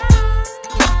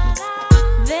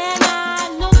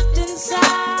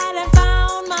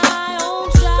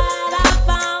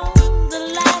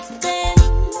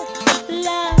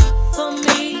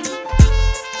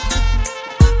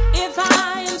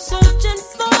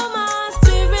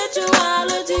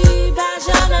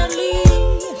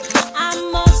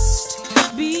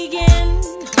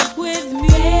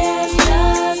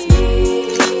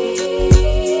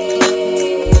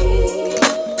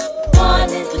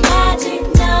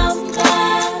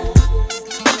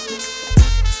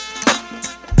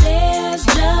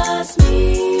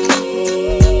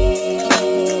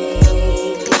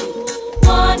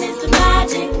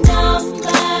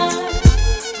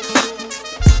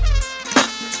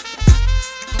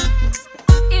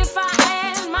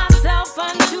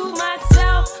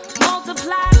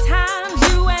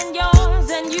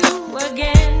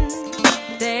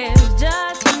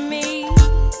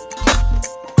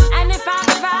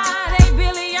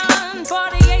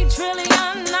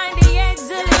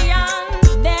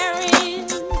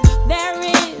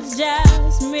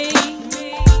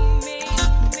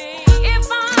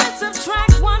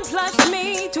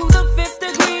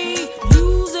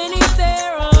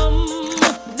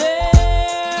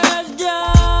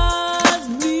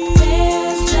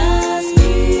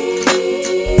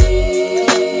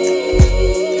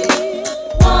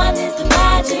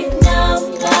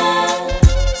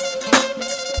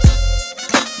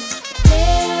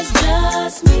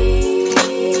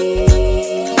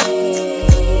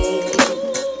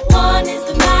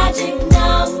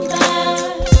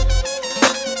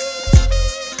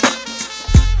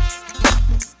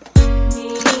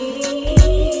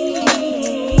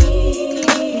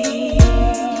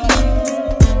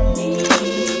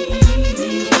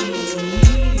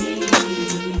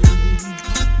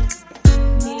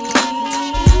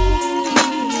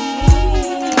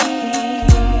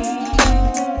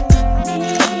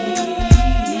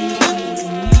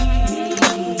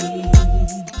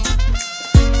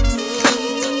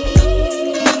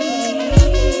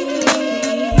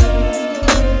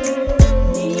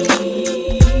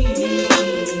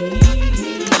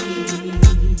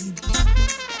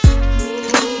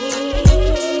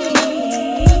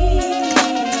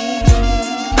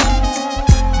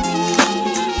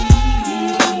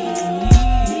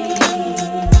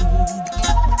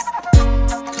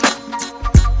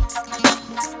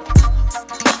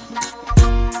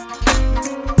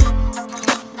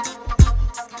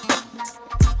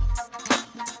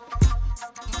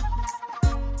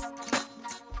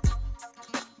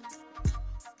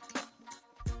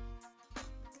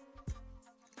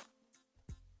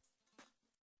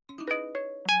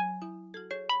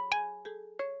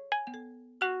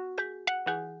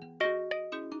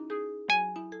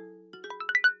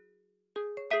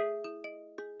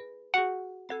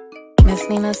 Venus,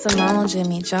 Nina Simone,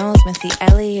 Jimmy Jones, Missy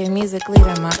Elliott, music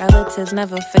leader. My relatives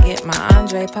never forget my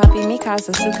Andre. Papi,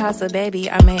 Mikasa, Sukasa, baby,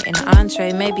 I made an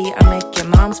entree. Maybe I make your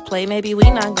mom's play. Maybe we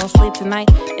not gon' sleep tonight.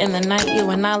 In the night, you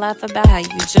and I laugh about how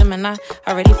you Gemini.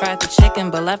 Already fried the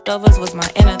chicken, but leftovers was my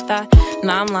inner thought.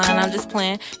 Nah, I'm lying, I'm just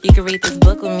playing. You can read this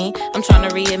book with me. I'm trying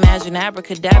to reimagine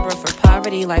abracadabra for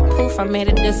poverty. Like poof, I made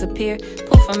it disappear.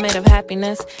 Poof, I'm made of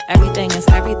happiness. Everything is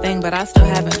everything, but I still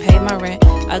haven't paid my rent.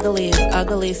 Ugly is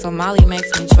ugly, so Molly makes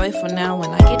me joyful now. When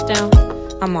I get down,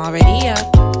 I'm already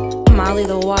up. Molly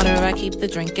the water, I keep the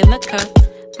drink in the cup.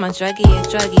 My druggie is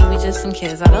druggie, we just some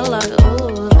kids out of luck.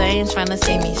 Ooh, they ain't tryna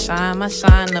see me shine. My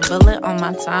shine, a bullet on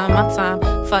my time.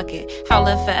 Fuck it, I'll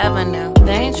live forever now.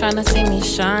 They ain't tryna see me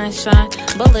shine.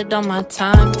 Bullet on my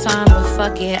time. But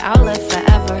fuck it, I'll live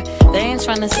forever. They ain't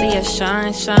tryna see us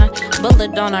shine.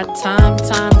 Bullet on our time.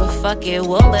 But fuck it,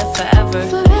 we'll live forever.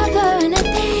 Forever and a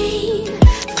day,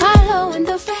 following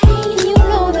the rain. You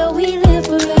know that we live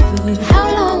forever.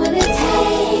 How long will it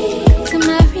take to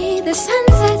marry the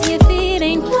sunset? Your feet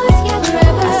ain't yours yet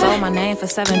forever. I sold my name for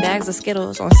 7 bags of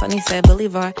Skittles on Sunnysaid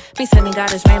Boulevard. Me sending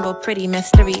God is rainbow, pretty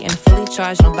mystery and fully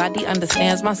charged. Nobody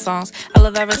understands my songs. I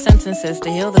love every sentences to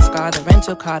heal the scar. The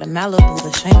rental car, the Malibu,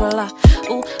 the Shangri-La.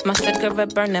 Ooh, my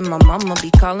cigarette burning. My mama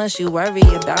be calling. She worry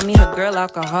about me, her girl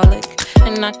alcoholic.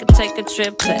 And I could take a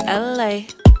trip to LA.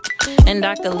 And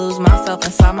I could lose myself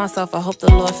inside myself. I hope the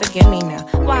Lord forgive me now.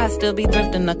 Why I still be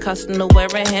drifting, accustomed to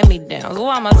wearing hand-me-downs?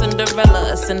 Why am I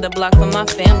Cinderella, a cinder block for my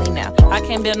family now? I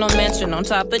can't build no mansion on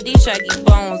top of these shaggy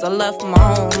bones. I left my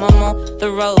home, I'm on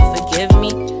the road, forgive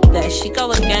me. There she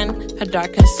go again. Her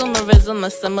dark consumerism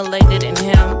assimilated in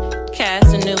him.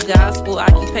 Cast a new gospel,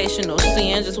 occupational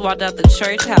sin. Just walked out the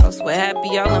church house with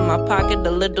happy all in my pocket,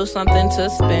 a little something to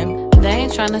spend. They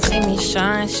ain't tryna see me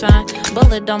shine.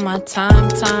 Bullet on my time.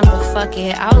 But fuck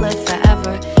it, I'll live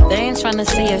forever. They ain't tryna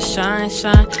see us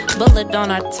shine. Bullet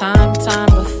on our time.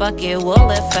 But fuck it, we'll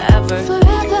live forever.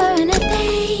 Forever and a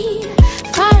day,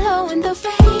 following the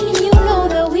rain. You know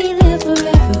that we live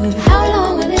forever. How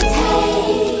long will it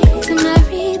take to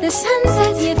marry the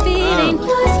sunset? Your feet ain't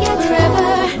yours yet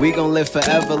forever. We gon' live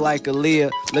forever like Aaliyah.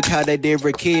 Look how they did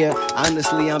Rakia.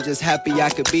 Honestly, I'm just happy I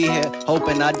could be here.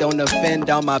 Hoping I don't offend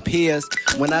all my peers.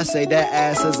 When I say that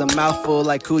ass is a mouthful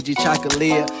like Coogee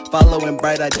Chocolate. Following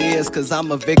bright ideas, cause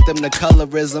I'm a victim to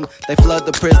colorism. They flood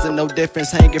the prison, no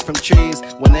difference hanging from trees.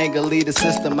 When anger lead the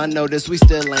system, I notice we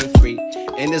still ain't free.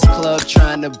 In this club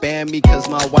trying to ban me cause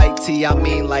my white tee, I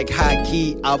mean like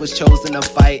hockey. I was chosen to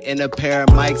fight in a pair of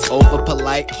mics, over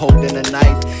polite, holding a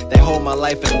knife. They hold my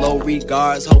life in low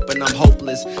regards, hoping I'm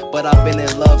hopeless. But I've been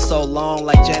in love so long,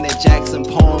 like Janet Jackson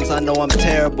poems. I know I'm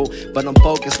terrible, but I'm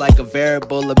focused like a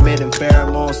variable, emitting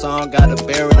pheromones, so I don't gotta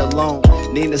bear it alone.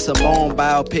 Nina Simone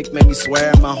biopic made me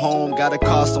swear in my home. Gotta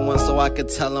call someone so I could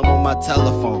tell them on my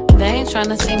telephone. They ain't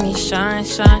tryna see me shine.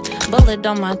 Bullet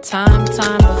on my time.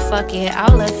 But fuck it,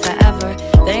 I'll live forever.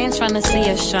 They ain't tryna see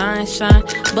us shine.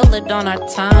 Bullet on our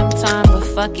time. But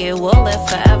fuck it, we'll live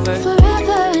forever.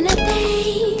 Forever and a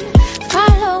day,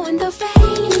 following the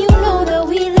rain. You know that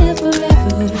we live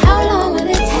forever. How long will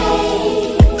it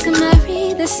take to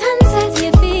marry the sunset?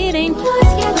 Your feet ain't yours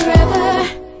yet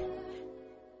forever.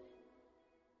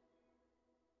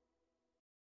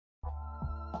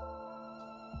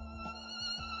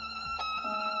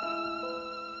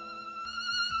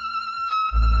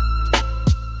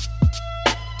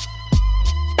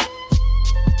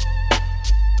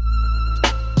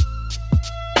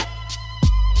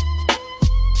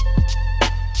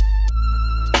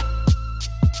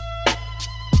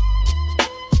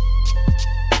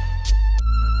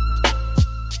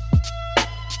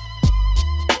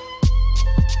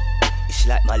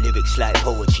 Like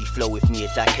poetry, flow with me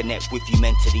as I connect with you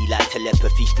mentally like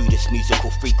telepathy through this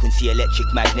musical frequency,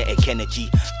 electric magnetic energy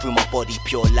through my body,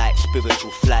 pure light,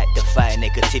 spiritual flight, defy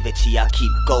negativity, I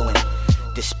keep going.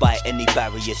 Despite any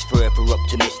barriers, forever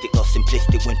optimistic, not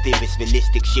simplistic when fear is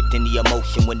realistic, shifting the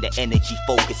emotion when the energy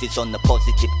focuses on the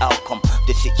positive outcome of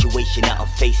the situation that I'm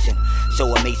facing.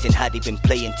 So amazing how they've been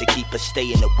playing to keep us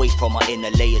staying away from our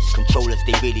inner layers. Controllers,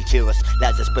 they really fear us.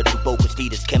 Lies are spread through bogus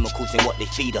leaders, chemicals in what they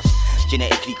feed us.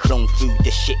 Genetically cloned food,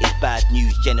 this shit is bad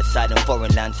news. Genocide in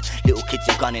foreign lands, little kids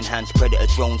with gun in hands, predator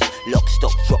drones, lock,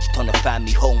 stock, dropped on a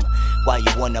family home. Why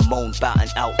you wanna moan about an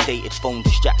outdated phone?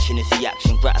 Distraction is the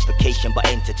action, gratification by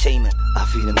entertainment. I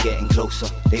feel them getting closer,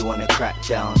 they wanna crack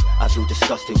down. I feel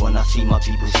disgusted when I see my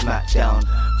people smack down.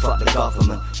 Fuck the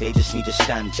government, they just need to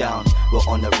stand down. We're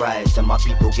on the rise and my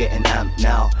people getting amped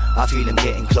now. I feel them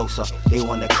getting closer, they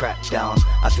wanna crack down.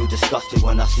 I feel disgusted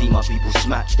when I see my people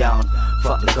smack down.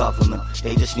 Fuck the government,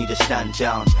 they just need to stand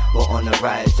down. We're on the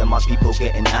rise and my people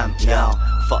getting amped now.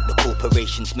 Fuck the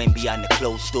corporations, men behind the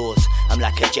closed doors. I'm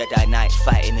like a Jedi Knight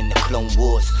fighting in the Clone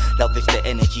Wars. Love is the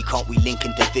energy, can't we link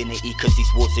in divinity? Cause these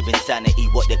wars are insanity,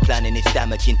 what they're planning is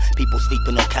damaging. People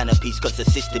sleeping on canopies cause the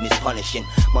system is punishing.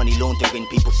 Money laundering,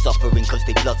 people suffering cause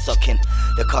they blood sucking.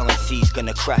 The currency's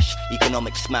gonna crash,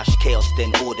 economic smash, chaos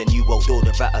then order. New world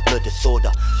order out of the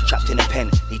disorder. Trapped in a pen,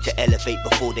 need to elevate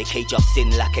before they cage us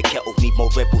in like a kettle. Need more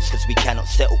rebels cause we cannot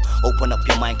settle. Open up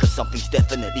your mind cause something's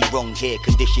definitely wrong here.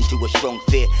 Conditioned to a strong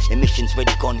fear, the mission's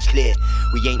ready gone clear.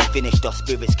 We ain't finished, our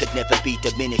spirits could never be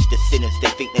diminished. The sinners, they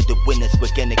think they're the winners,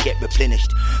 we're gonna get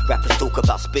replenished. Rappers talk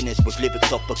about spinners with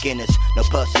lyrics of beginners. No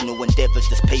personal endeavors,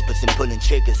 just papers and pulling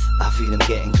triggers. I feel them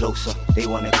getting closer, they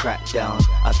wanna crack down.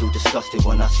 I feel disgusted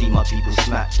when I see my people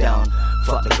smacked down.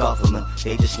 Fuck the government,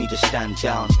 they just need to stand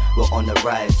down. We're on the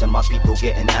rise and my people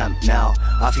getting amped now.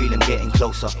 I feel them getting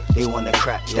closer, they wanna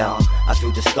crack down. I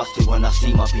feel disgusted when I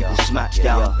see my people smacked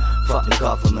down. Fuck the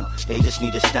government, they just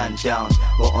need to stand down.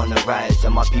 We're on the rise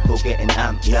and my people getting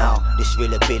amped now. This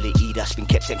real ability that's been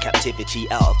kept in captivity,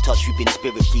 out of touch we've been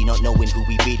spiritually, not knowing who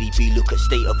we really be. Look at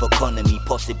state of economy,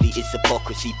 possibly it's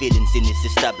hypocrisy. Villains in this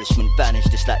establishment vanish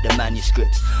just like the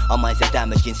manuscripts. Our minds are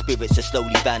damaging, spirits are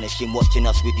slowly vanishing. Watching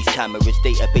us with these cameras,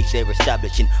 database they're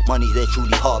establishing. Money they're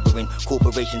truly harboring,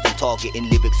 corporations and targeting.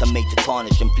 Lyrics are made to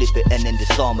tarnish and flip it and then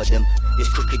disarm them. This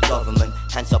crooked government,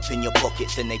 hands up in your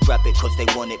pockets and they grab it cause they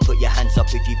want it. Put your hands up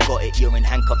if you've got it, you're in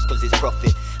handcuffs cause it's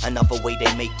profit. Another way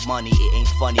they make money, it ain't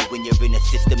funny when you're in a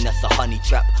system that's a honey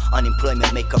trap.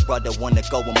 Unemployment make a brother wanna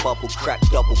go and bubble crack,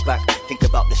 double back. Think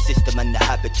about the system and the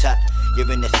habitat.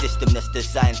 You're in a system that's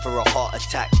designed for a heart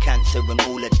attack, cancer and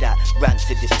all of that.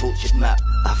 Rancid this tortured map.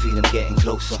 I feel them getting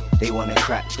closer, they wanna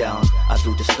crack down. I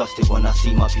feel disgusted when I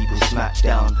see my people smacked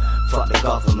down. Fuck the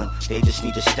government, they just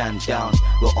need to stand down.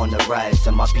 We're on the rise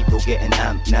and my people getting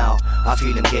amped now. I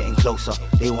feel them getting closer,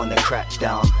 they wanna crack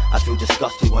down. I feel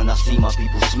disgusted when I see my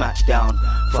people smacked down.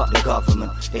 Fuck the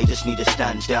government, they just need to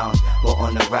stand down. We're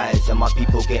on the rise and my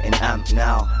people getting amped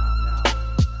now.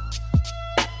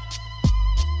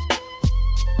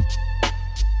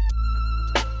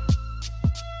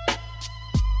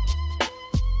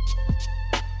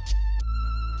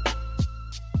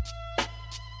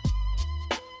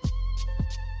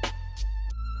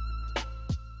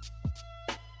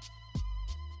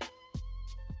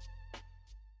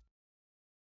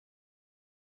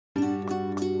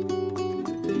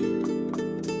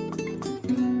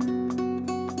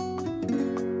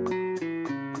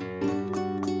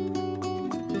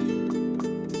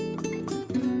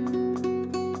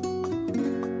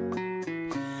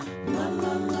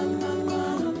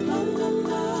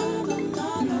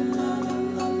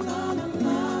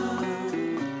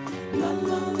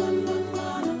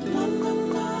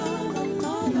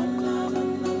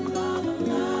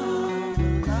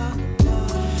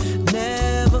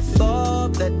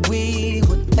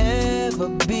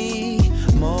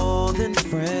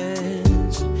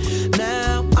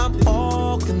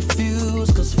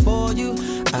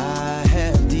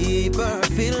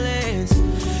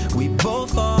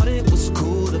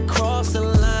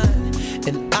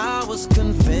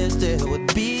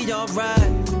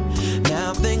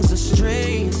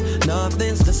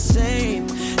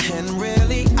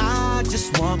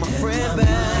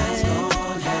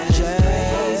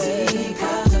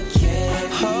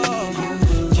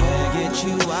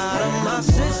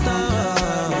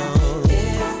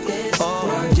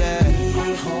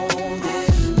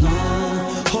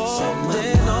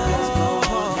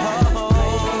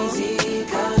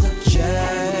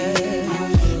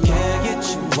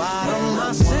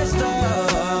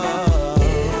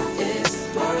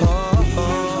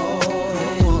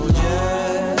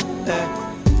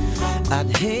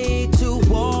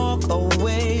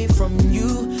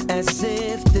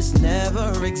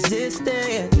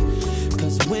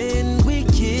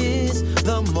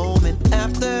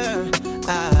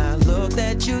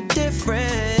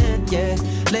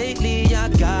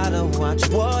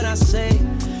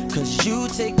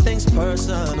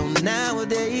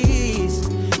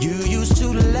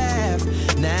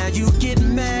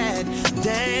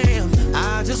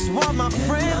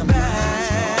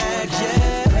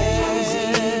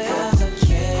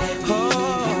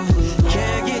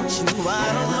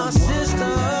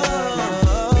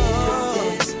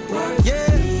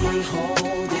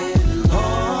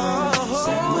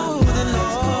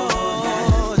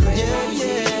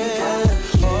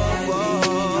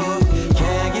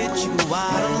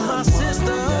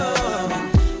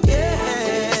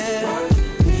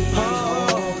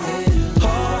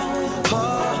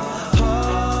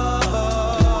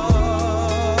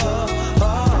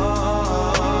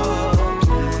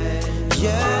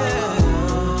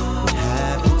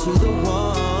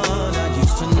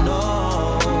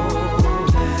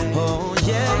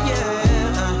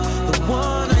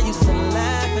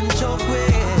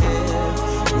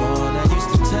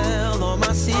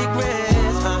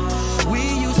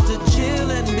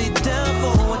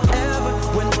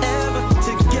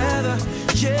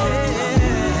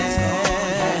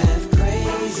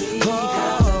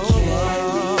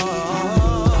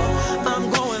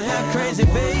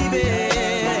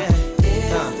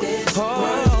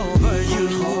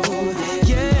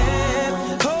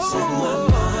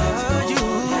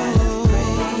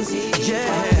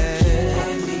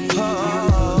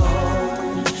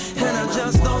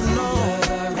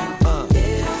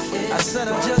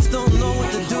 just don't know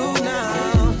what to do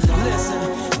now. Listen,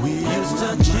 we used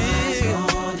to chill,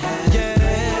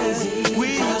 yeah. We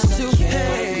used to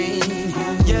hang,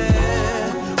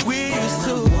 yeah. We used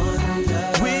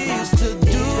to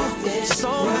do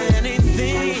so many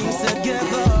things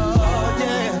together,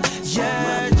 yeah,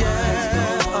 yeah, yeah,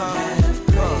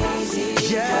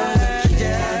 yeah,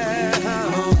 yeah.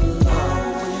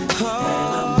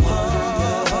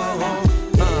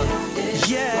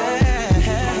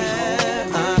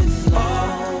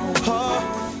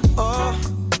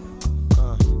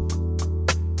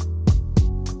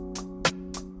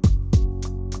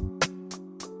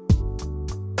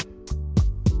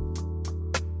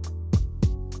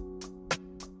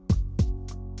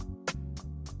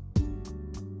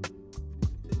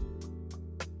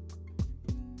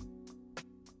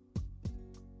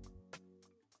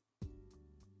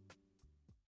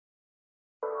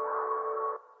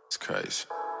 It's crazy.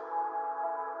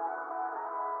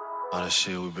 All the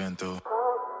shit we've been through.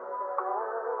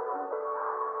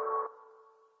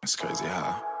 It's crazy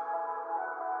how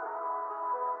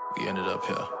we ended up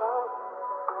here.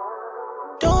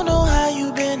 Don't know how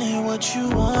you been and what you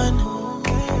want.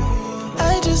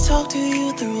 I just talk to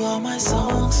you through all my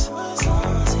songs.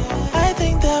 I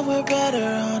think that we're better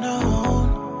on our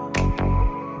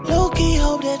own. Low-key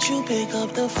hope that you pick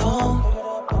up the phone.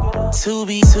 To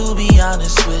be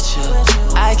honest with you,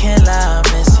 I can't lie, I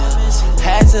miss you.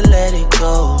 Had to let it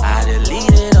go. I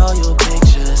deleted all your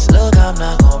pictures. Look, I'm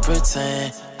not gonna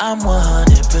pretend I'm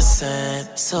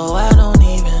 100%. So I don't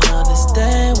even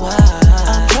understand why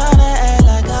I'm tryna act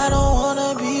like I don't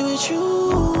wanna be with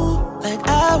you. Like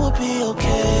I would be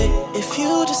okay if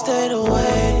you just stayed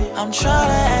away. I'm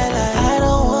tryna act like I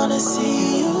don't wanna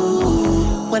see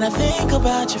you. When I think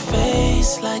about your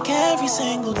face, like every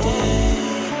single day.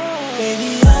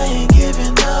 Baby, I ain't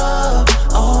giving up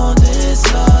on this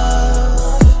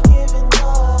love.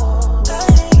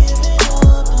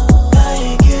 I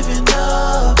ain't giving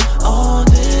up on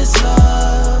this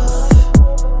love.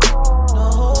 No.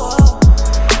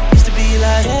 Used to be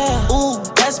like, yeah, ooh,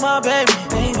 that's my baby,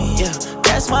 yeah,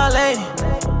 that's my lady.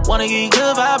 Wanna give you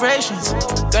good vibrations.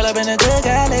 Girl, I've been a good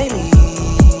guy lately.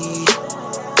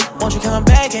 Won't you come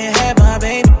back and have my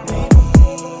baby?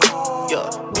 Yeah,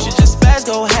 we should just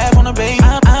go have on a baby.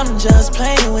 I'm just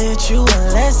playing with you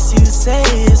unless you say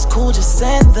it's cool. Just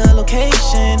send the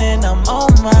location and I'm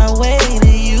on my way to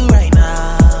you right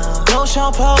now. No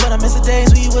Sean Paul, but I miss the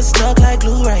days we were stuck like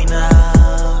glue right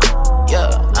now. Yeah,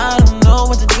 I don't know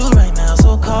what to do right now,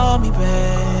 so call me, babe.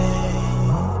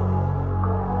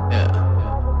 Yeah,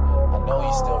 I know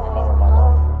you still remember my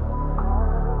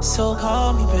number. So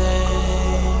call me, babe.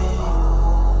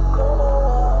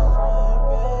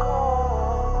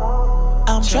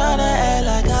 I'm tryna act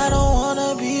like I don't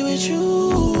wanna be with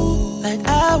you. Like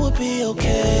I would be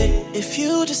okay if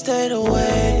you just stayed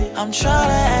away. I'm tryna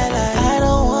act like I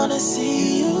don't wanna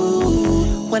see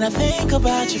you. When I think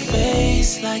about your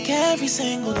face, like every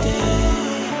single day.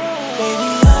 Baby,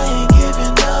 I ain't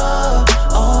giving up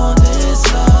on this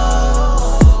love.